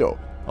Castillo,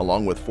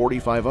 along with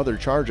 45 other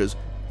charges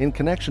in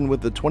connection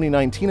with the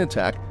 2019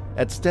 attack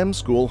at STEM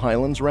school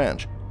Highlands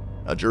Ranch.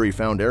 A jury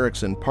found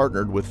Erickson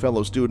partnered with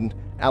fellow student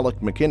Alec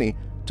McKinney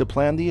to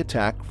plan the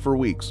attack for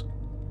weeks.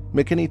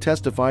 McKinney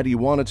testified he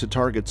wanted to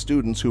target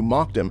students who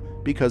mocked him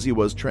because he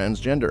was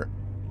transgender.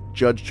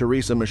 Judge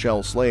Teresa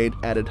Michelle Slade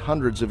added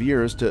hundreds of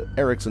years to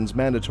Erickson's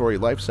mandatory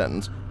life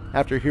sentence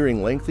after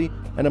hearing lengthy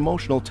and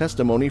emotional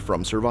testimony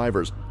from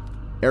survivors.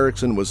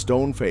 Erickson was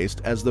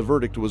stone-faced as the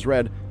verdict was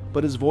read,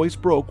 but his voice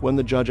broke when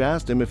the judge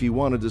asked him if he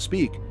wanted to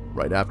speak,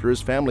 right after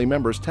his family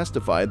members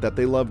testified that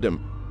they loved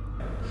him.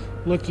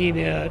 Looking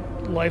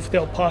at life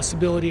without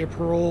possibility of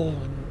parole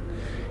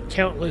and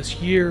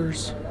countless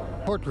years.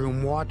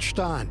 Courtroom watched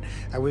on.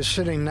 I was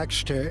sitting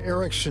next to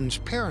Erickson's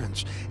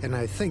parents, and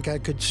I think I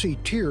could see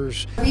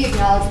tears. We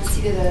acknowledge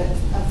receipt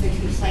of the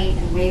complaint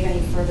and waive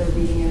any further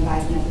reading or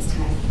advisement at this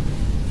time.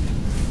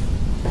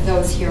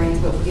 Those hearings,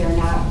 but we are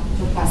not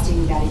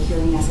requesting that a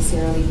hearing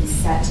necessarily be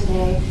set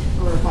today.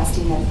 We're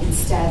requesting that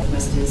instead the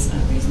list is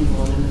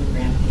unreasonable and the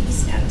grant the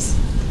status.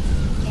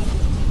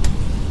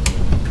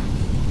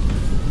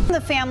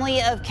 The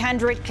family of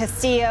Kendrick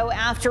Castillo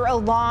after a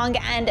long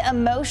and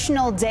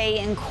emotional day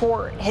in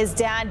court. His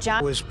dad,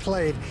 John, was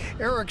played.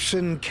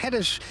 Erickson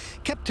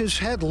kept his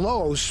head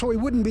low so he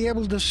wouldn't be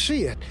able to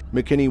see it.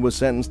 McKinney was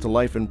sentenced to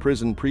life in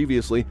prison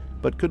previously,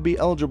 but could be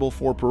eligible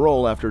for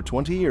parole after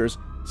 20 years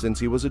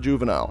since he was a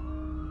juvenile.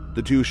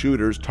 The two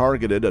shooters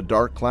targeted a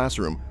dark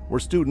classroom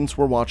where students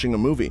were watching a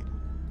movie.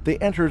 They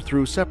entered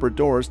through separate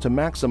doors to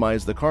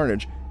maximize the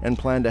carnage and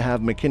planned to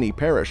have McKinney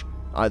perish,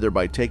 either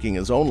by taking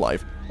his own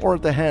life or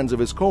at the hands of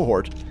his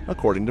cohort,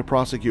 according to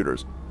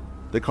prosecutors.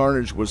 The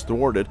carnage was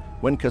thwarted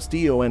when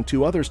Castillo and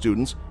two other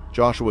students,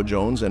 Joshua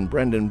Jones and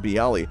Brendan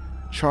Bialy,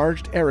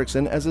 charged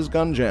Erickson as his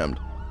gun jammed.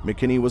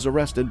 McKinney was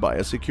arrested by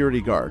a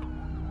security guard.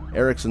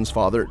 Erickson's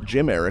father,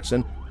 Jim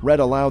Erickson, read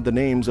aloud the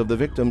names of the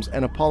victims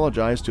and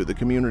apologized to the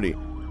community.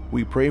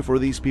 "We pray for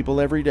these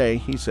people every day,"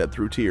 he said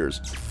through tears.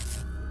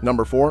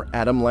 Number 4,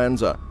 Adam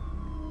Lanza.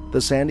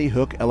 The Sandy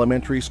Hook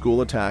Elementary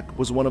School attack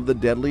was one of the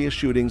deadliest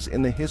shootings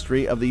in the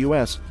history of the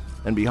U.S.,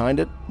 and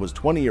behind it was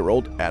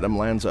 20-year-old Adam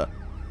Lanza.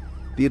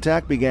 The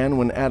attack began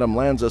when Adam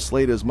Lanza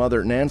slayed his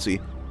mother, Nancy,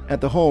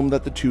 at the home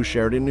that the two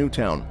shared in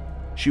Newtown.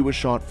 She was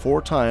shot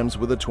 4 times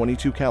with a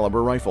 .22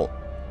 caliber rifle.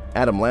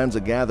 Adam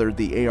Lanza gathered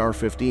the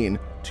AR-15,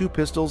 2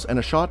 pistols and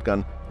a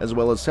shotgun, as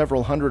well as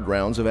several hundred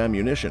rounds of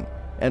ammunition,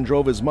 and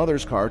drove his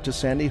mother's car to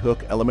Sandy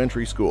Hook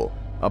Elementary School,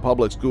 a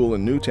public school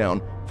in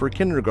Newtown, for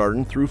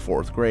kindergarten through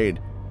 4th grade.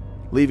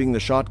 Leaving the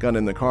shotgun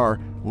in the car,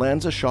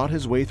 Lanza shot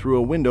his way through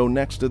a window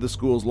next to the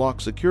school's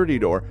locked security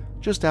door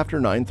just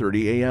after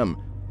 9:30 a.m.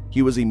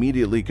 He was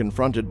immediately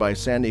confronted by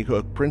Sandy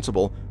Hook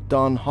principal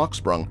Don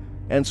Hochsprung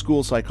and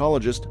school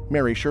psychologist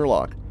Mary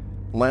Sherlock.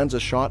 Lanza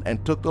shot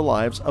and took the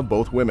lives of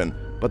both women,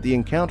 but the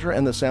encounter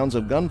and the sounds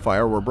of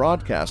gunfire were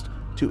broadcast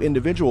to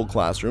individual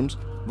classrooms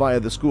via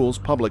the school's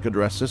public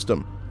address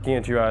system. Looking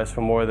into your eyes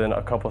for more than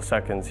a couple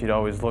seconds, he'd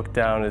always look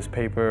down at his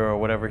paper or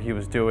whatever he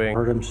was doing.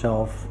 Hurt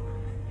himself,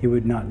 he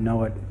would not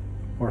know it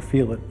or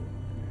feel it.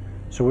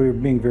 So we were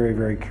being very,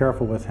 very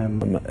careful with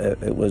him.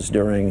 It was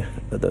during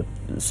the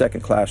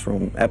second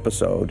classroom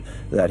episode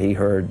that he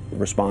heard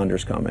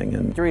responders coming.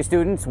 And 3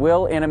 students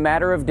will, in a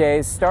matter of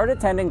days, start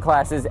attending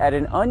classes at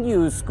an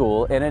unused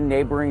school in a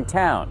neighboring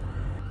town.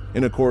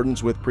 In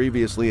accordance with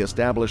previously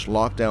established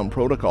lockdown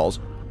protocols,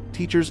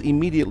 teachers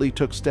immediately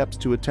took steps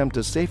to attempt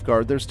to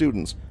safeguard their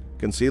students,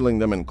 concealing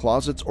them in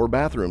closets or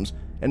bathrooms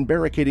and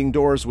barricading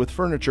doors with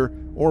furniture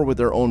or with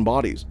their own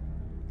bodies.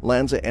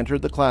 Lanza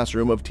entered the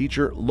classroom of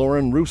teacher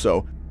Lauren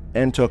Russo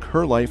and took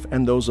her life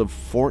and those of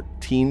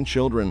 14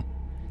 children.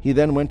 He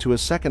then went to a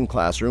second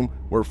classroom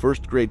where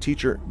first-grade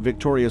teacher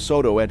Victoria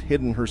Soto had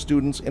hidden her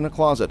students in a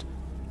closet.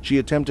 She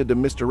attempted to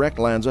misdirect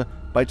Lanza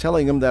by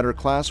telling him that her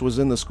class was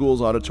in the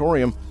school's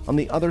auditorium on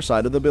the other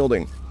side of the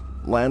building.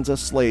 Lanza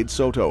slayed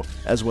Soto,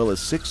 as well as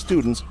 6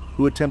 students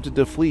who attempted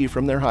to flee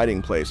from their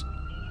hiding place.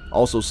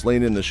 Also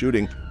slain in the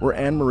shooting were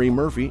Anne Marie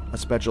Murphy, a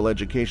special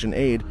education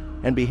aide,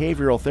 and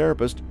behavioral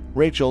therapist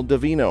Rachel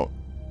Davino.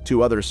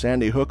 2 other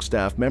Sandy Hook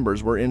staff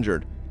members were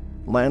injured.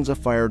 Lanza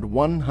fired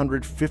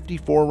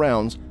 154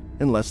 rounds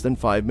in less than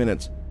 5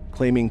 minutes,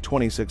 claiming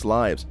 26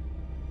 lives.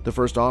 The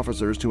first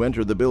officers to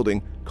enter the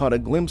building caught a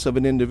glimpse of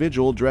an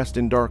individual dressed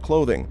in dark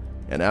clothing,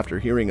 and after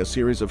hearing a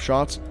series of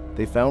shots,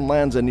 they found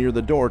Lanza near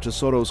the door to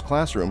Soto's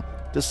classroom,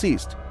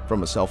 deceased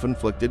from a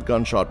self-inflicted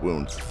gunshot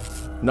wound.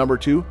 Number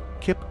 2.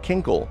 Kip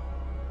Kinkle.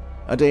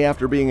 A day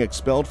after being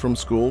expelled from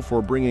school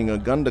for bringing a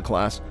gun to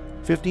class,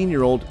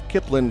 15-year-old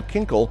Kiplin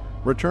Kinkle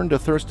returned to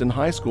Thurston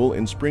High School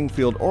in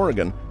Springfield,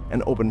 Oregon,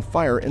 and opened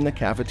fire in the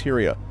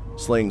cafeteria,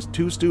 slaying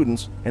 2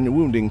 students and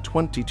wounding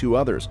 22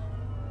 others.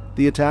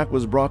 The attack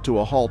was brought to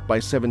a halt by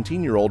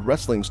 17-year-old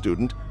wrestling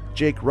student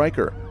Jake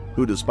Riker,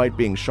 who, despite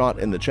being shot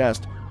in the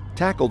chest,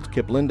 tackled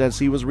Kipland as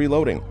he was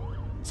reloading.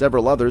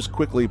 Several others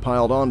quickly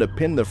piled on to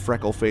pin the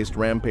freckle-faced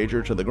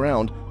rampager to the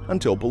ground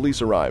until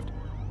police arrived.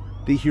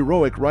 The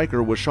heroic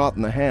Riker was shot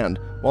in the hand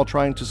while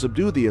trying to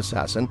subdue the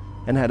assassin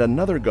and had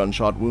another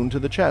gunshot wound to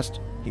the chest.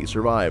 He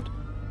survived.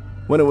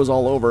 When it was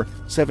all over,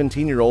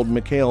 17-year-old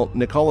Mikhail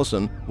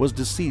Nicolason was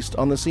deceased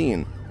on the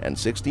scene, and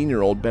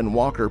 16-year-old Ben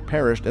Walker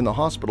perished in the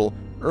hospital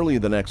early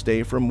the next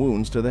day from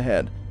wounds to the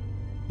head.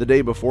 The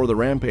day before the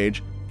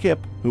rampage,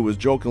 Kip, who was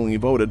jokingly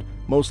voted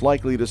most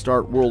likely to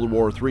start World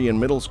War III in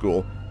middle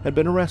school, had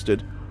been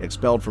arrested,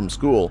 expelled from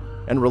school,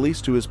 and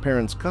released to his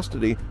parents'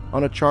 custody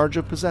on a charge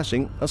of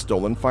possessing a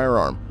stolen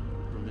firearm.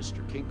 For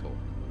Mr. Kinkle,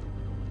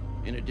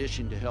 in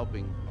addition to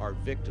helping our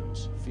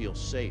victims feel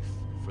safe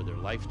for their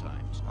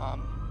lifetimes.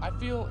 I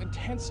feel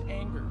intense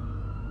anger,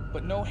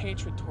 but no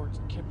hatred towards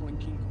Kipling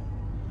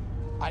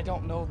Kinkle. I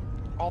don't know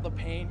all the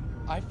pain.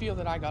 I feel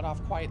that I got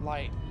off quite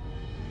light.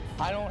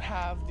 I don't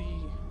have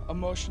the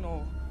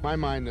emotional... My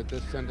mind that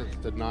this sentence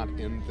did not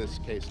end this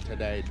case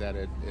today, that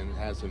it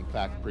has in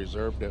fact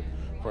preserved it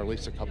for at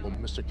least a couple,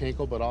 Mr.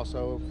 Kinkle, but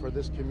also for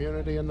this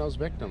community and those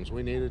victims.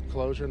 We needed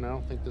closure, and I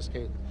don't think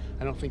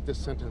this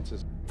sentence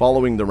is...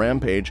 Following the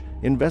rampage,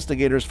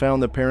 investigators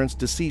found the parents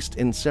deceased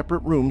in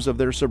separate rooms of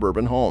their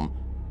suburban home.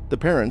 The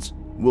parents,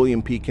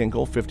 William P.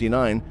 Kinkle,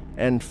 59,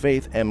 and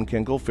Faith M.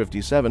 Kinkle,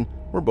 57,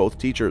 were both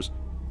teachers.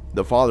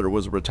 The father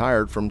was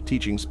retired from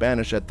teaching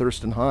Spanish at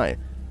Thurston High.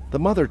 The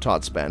mother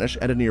taught Spanish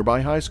at a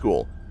nearby high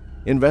school.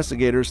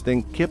 Investigators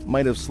think Kip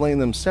might have slain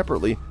them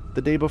separately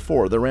the day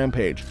before the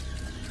rampage.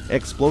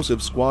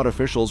 Explosive squad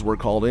officials were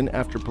called in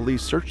after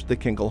police searched the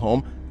Kinkle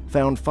home,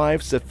 found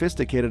 5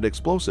 sophisticated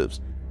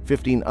explosives,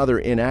 15 other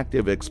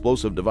inactive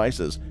explosive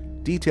devices,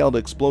 detailed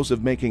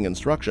explosive making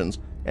instructions,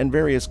 and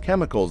various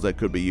chemicals that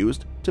could be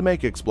used to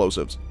make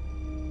explosives.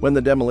 When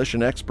the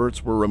demolition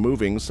experts were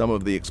removing some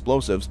of the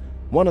explosives,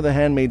 one of the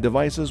handmade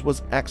devices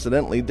was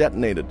accidentally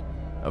detonated.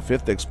 A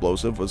 5th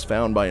explosive was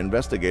found by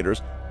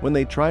investigators when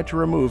they tried to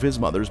remove his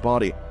mother's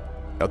body.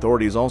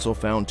 Authorities also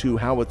found 2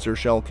 howitzer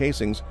shell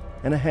casings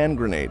and a hand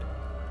grenade.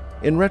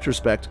 In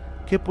retrospect,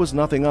 Kip was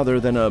nothing other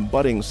than a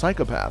budding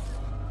psychopath.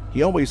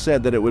 He always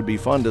said that it would be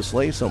fun to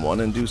slay someone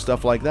and do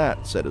stuff like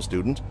that, said a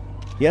student.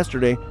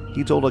 Yesterday,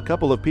 he told a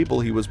couple of people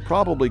he was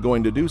probably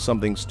going to do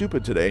something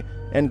stupid today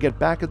and get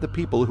back at the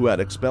people who had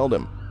expelled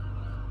him.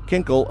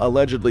 Kinkle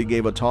allegedly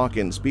gave a talk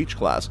in speech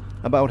class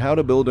about how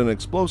to build an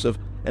explosive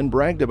and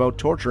bragged about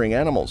torturing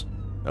animals.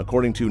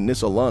 According to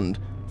Nissa Lund,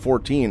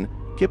 14,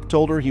 Kip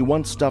told her he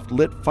once stuffed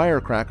lit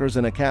firecrackers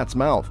in a cat's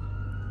mouth.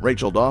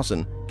 Rachel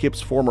Dawson,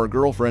 Kip's former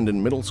girlfriend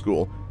in middle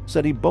school,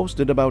 said he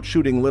boasted about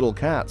shooting little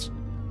cats.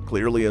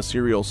 Clearly a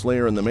serial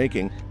slayer in the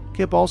making,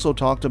 Kip also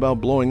talked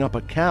about blowing up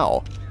a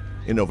cow.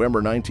 In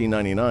November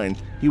 1999,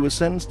 he was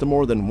sentenced to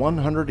more than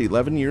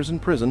 111 years in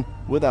prison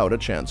without a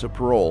chance of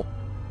parole.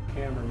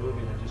 Camera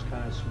moving and just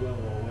kind of swivel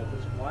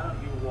with us. Why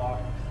don't you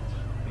walk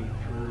me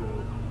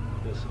through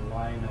this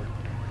line of...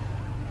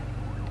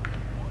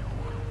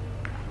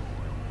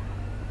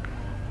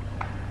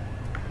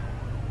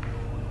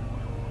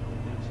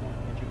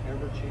 Did you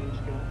ever change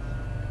guns?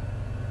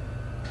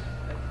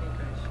 I think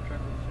I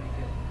struggled to make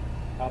it.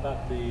 How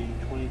about the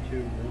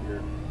 22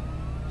 Ruger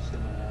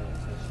semi-auto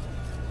pistol?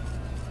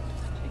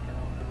 Taken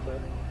off the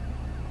clip?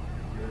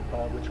 You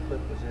recall which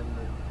clip was in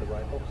the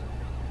rifle?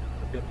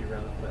 The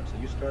 50-round clip. So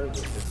you started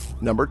with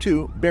it. Number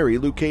 2. Barry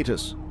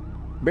Lukatis.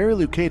 Barry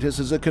Lukatis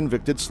is a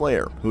convicted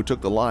slayer who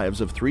took the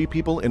lives of 3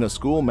 people in a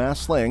school mass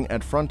slaying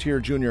at Frontier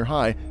Junior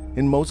High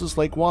in Moses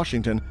Lake,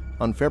 Washington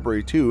on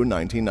February 2,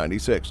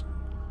 1996.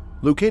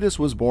 Lukatis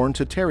was born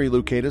to Terry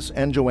Lukatis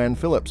and Joanne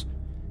Phillips.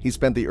 He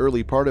spent the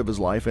early part of his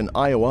life in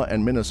Iowa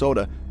and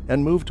Minnesota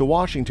and moved to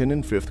Washington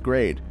in 5th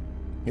grade.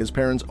 His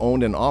parents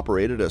owned and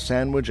operated a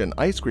sandwich and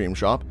ice cream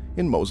shop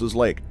in Moses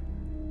Lake.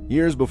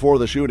 Years before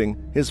the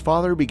shooting, his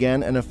father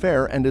began an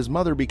affair and his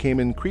mother became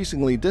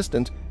increasingly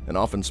distant and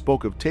often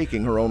spoke of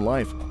taking her own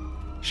life.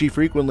 She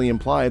frequently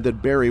implied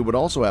that Barry would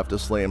also have to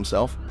slay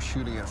himself.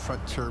 Shooting at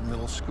Frontier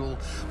Middle School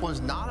was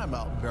not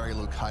about Barry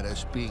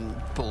Lukaitis being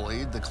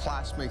bullied. The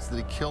classmates that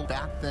he killed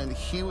back then,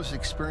 he was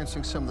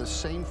experiencing some of the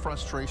same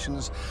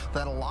frustrations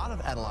that a lot of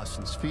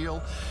adolescents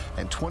feel.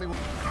 And 21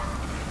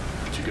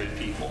 to good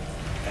people,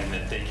 and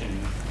that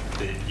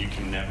you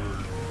can never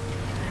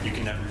make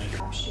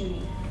a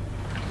shooting.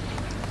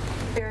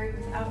 Barry,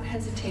 without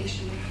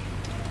hesitation,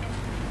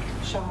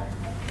 shot her.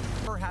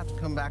 Have to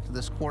come back to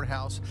this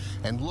courthouse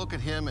and look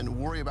at him and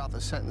worry about the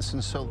sentence.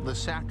 And so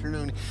this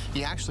afternoon,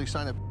 he actually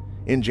signed up.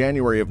 In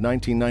January of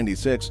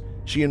 1996,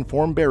 she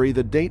informed Barry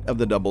the date of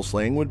the double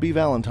slaying would be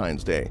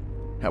Valentine's Day.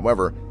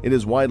 However, it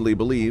is widely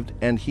believed,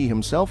 and he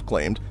himself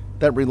claimed,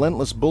 that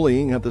relentless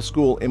bullying at the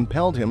school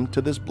impelled him to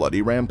this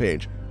bloody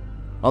rampage.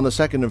 On the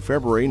 2nd of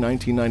February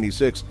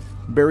 1996,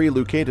 Barry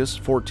Lukaitis,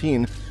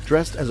 14,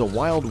 dressed as a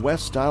Wild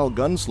West-style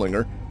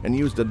gunslinger and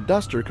used a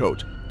duster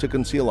coat to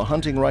conceal a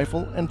hunting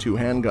rifle and 2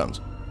 handguns.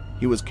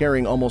 He was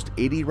carrying almost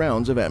 80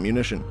 rounds of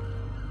ammunition.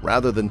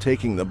 Rather than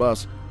taking the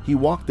bus, he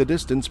walked the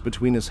distance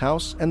between his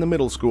house and the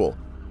middle school.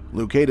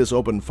 Lukaitis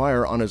opened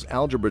fire on his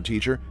algebra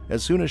teacher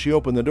as soon as she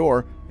opened the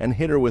door and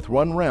hit her with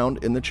 1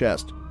 round in the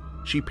chest.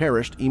 She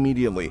perished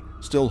immediately,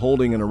 still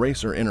holding an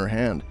eraser in her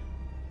hand.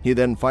 He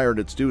then fired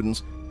at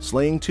students,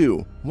 slaying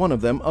 2, one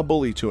of them a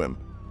bully to him.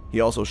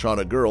 He also shot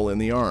a girl in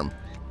the arm.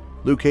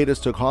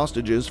 Lukaitis took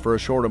hostages for a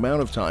short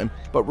amount of time,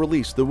 but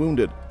released the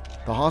wounded.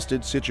 The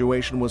hostage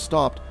situation was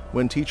stopped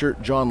when teacher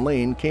John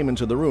Lane came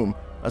into the room,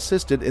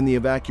 assisted in the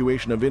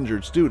evacuation of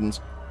injured students,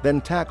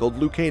 then tackled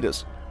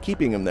Lukaitis,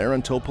 keeping him there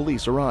until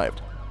police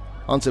arrived.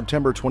 On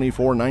September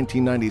 24,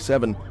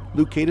 1997,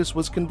 Lukaitis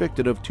was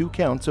convicted of 2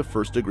 counts of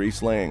first-degree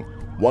slaying,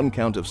 1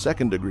 count of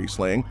second-degree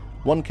slaying,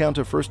 1 count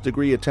of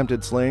first-degree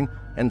attempted slaying,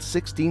 and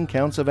 16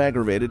 counts of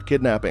aggravated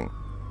kidnapping.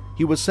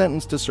 He was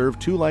sentenced to serve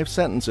 2 life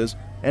sentences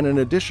and an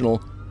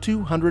additional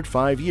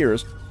 205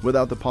 years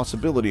without the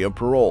possibility of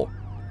parole.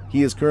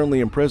 He is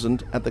currently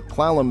imprisoned at the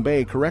Clallam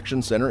Bay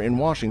Correction Center in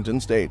Washington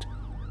State.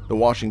 The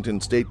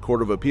Washington State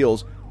Court of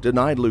Appeals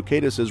denied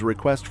Lukaitis'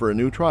 request for a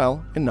new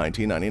trial in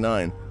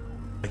 1999.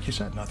 Like you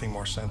said, nothing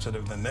more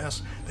sensitive than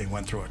this. They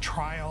went through a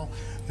trial.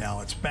 Now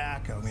it's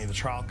back. I mean, the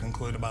trial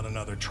concluded about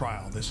another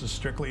trial. This is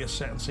strictly a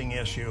sentencing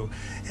issue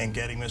and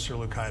getting Mr.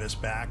 Lukaitis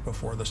back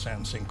before the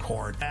sentencing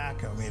court. I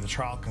mean, the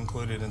trial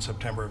concluded in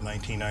September of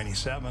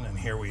 1997, and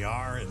here we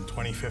are in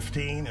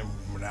 2015, and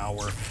now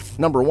we're...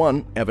 Number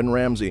 1, Evan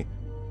Ramsey.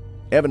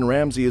 Evan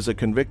Ramsey is a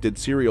convicted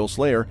serial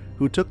slayer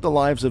who took the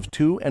lives of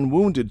 2 and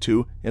wounded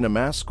 2 in a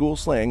mass school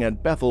slaying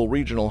at Bethel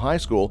Regional High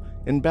School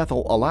in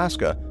Bethel,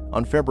 Alaska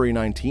on February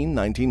 19,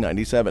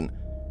 1997.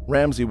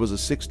 Ramsey was a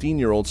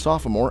 16-year-old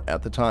sophomore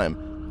at the time.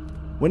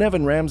 When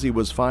Evan Ramsey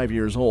was 5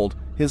 years old,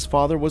 his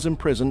father was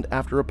imprisoned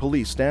after a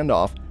police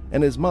standoff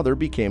and his mother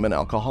became an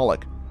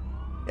alcoholic.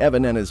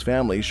 Evan and his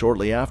family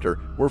shortly after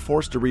were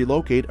forced to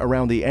relocate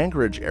around the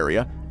Anchorage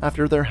area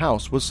after their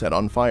house was set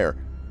on fire.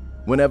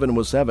 When Evan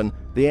was 7,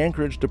 the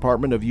Anchorage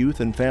Department of Youth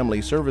and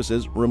Family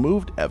Services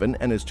removed Evan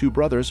and his 2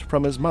 brothers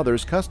from his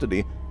mother's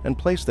custody and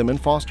placed them in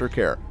foster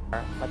care.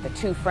 But the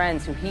 2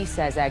 friends who he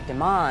says egged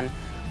him on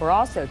were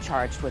also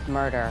charged with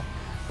murder.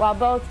 While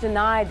both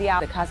denied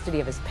the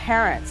custody of his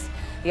parents,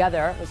 the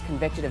other was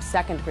convicted of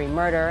second-degree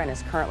murder and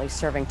is currently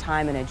serving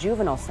time in a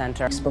juvenile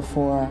center.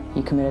 Before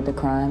you committed the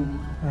crime?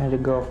 I had a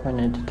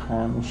girlfriend at the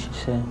time, and she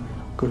said,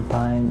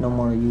 "Goodbye, no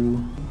more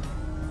you."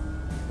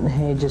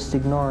 Hey, just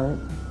ignore it.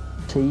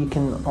 So you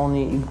can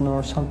only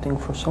ignore something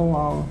for so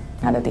long.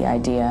 How did the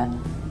idea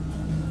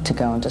to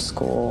go into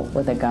school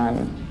with a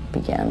gun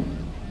begin?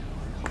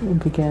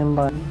 It began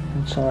by,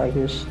 so I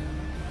guess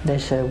they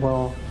said,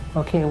 well,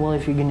 okay, well,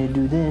 if you're going to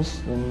do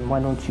this, then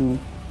why don't you...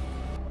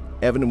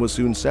 Evan was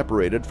soon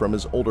separated from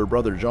his older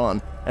brother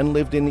John and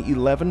lived in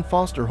 11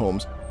 foster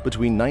homes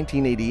between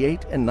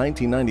 1988 and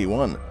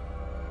 1991.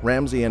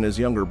 Ramsey and his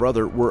younger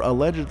brother were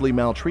allegedly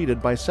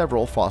maltreated by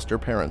several foster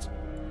parents.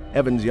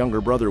 Evan's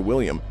younger brother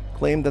William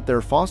claimed that their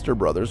foster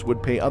brothers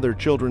would pay other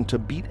children to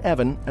beat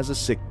Evan as a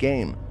sick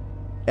game.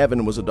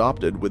 Evan was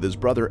adopted with his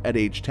brother at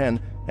age 10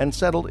 and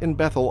settled in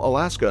Bethel,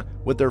 Alaska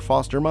with their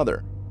foster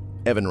mother.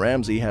 Evan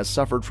Ramsey has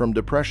suffered from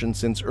depression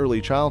since early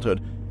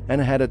childhood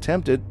and had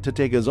attempted to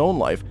take his own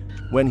life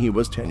when he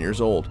was 10 years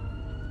old.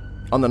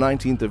 On the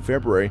 19th of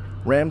February,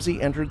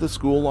 Ramsey entered the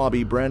school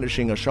lobby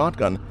brandishing a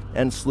shotgun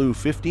and slew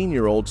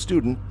 15-year-old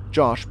student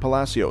Josh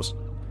Palacios.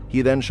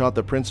 He then shot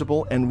the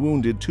principal and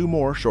wounded 2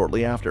 more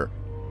shortly after.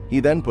 He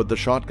then put the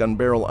shotgun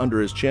barrel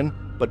under his chin,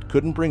 but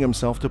couldn't bring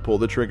himself to pull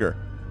the trigger.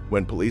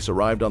 When police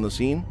arrived on the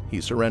scene, he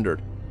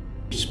surrendered.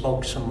 We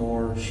spoke some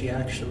more. She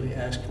actually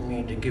asked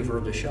me to give her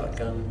the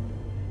shotgun.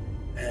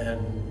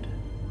 And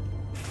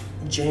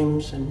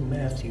James and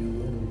Matthew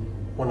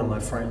and one of my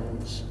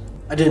friends,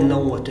 I didn't know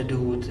what to do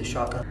with the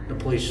shotgun. The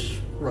police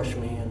rushed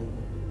me and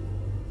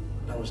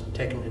I was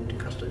taken into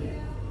custody.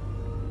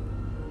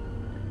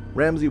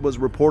 Ramsey was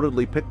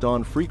reportedly picked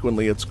on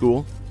frequently at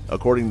school.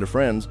 According to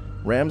friends,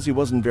 Ramsey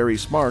wasn't very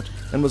smart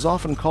and was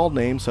often called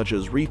names such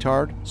as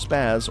retard,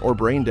 spaz, or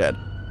brain dead.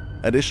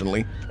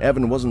 Additionally,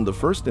 Evan wasn't the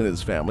first in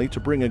his family to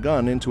bring a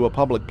gun into a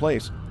public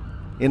place.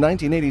 In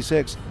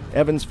 1986,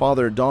 Evan's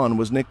father, Don,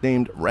 was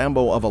nicknamed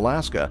Rambo of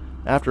Alaska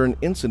after an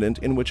incident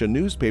in which a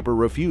newspaper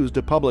refused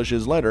to publish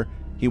his letter.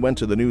 He went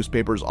to the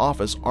newspaper's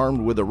office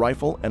armed with a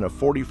rifle and a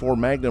 .44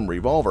 Magnum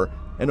revolver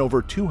and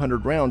over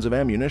 200 rounds of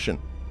ammunition.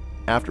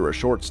 After a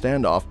short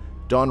standoff,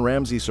 Don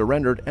Ramsey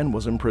surrendered and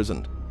was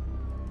imprisoned.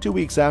 2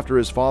 weeks after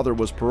his father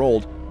was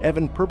paroled,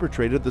 Evan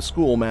perpetrated the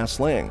school mass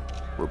slaying.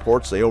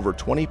 Reports say over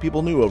 20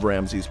 people knew of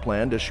Ramsey's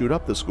plan to shoot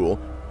up the school,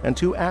 and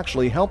 2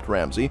 actually helped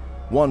Ramsey,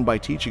 one by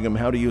teaching him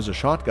how to use a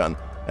shotgun,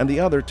 and the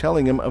other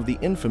telling him of the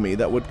infamy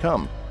that would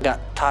come. I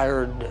got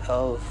tired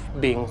of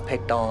being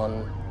picked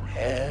on,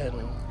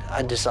 and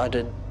I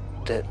decided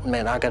that,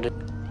 man, I gotta,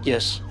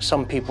 yes,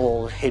 some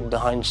people hid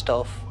behind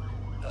stuff.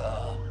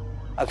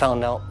 I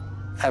found out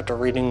after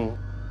reading,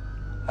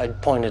 I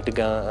pointed the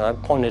gun, I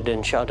pointed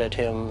and shot at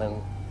him,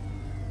 and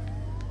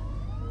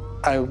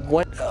I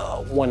went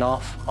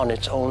off on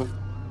its own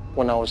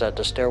when I was at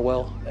the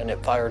stairwell, and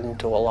it fired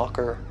into a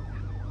locker.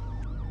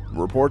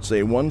 Reports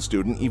say one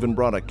student even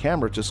brought a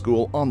camera to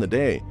school on the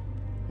day.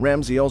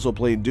 Ramsey also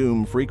played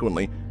Doom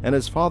frequently, and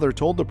his father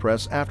told the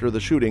press after the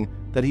shooting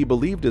that he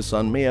believed his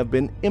son may have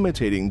been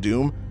imitating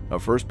Doom, a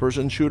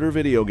first-person shooter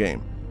video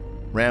game.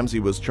 Ramsey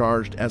was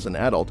charged as an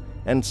adult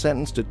and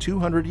sentenced to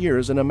 200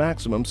 years in a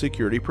maximum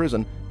security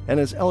prison and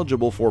is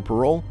eligible for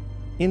parole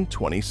in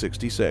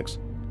 2066.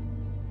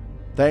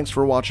 Thanks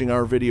for watching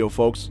our video,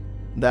 folks.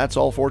 That's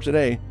all for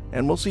today,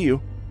 and we'll see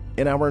you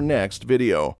in our next video.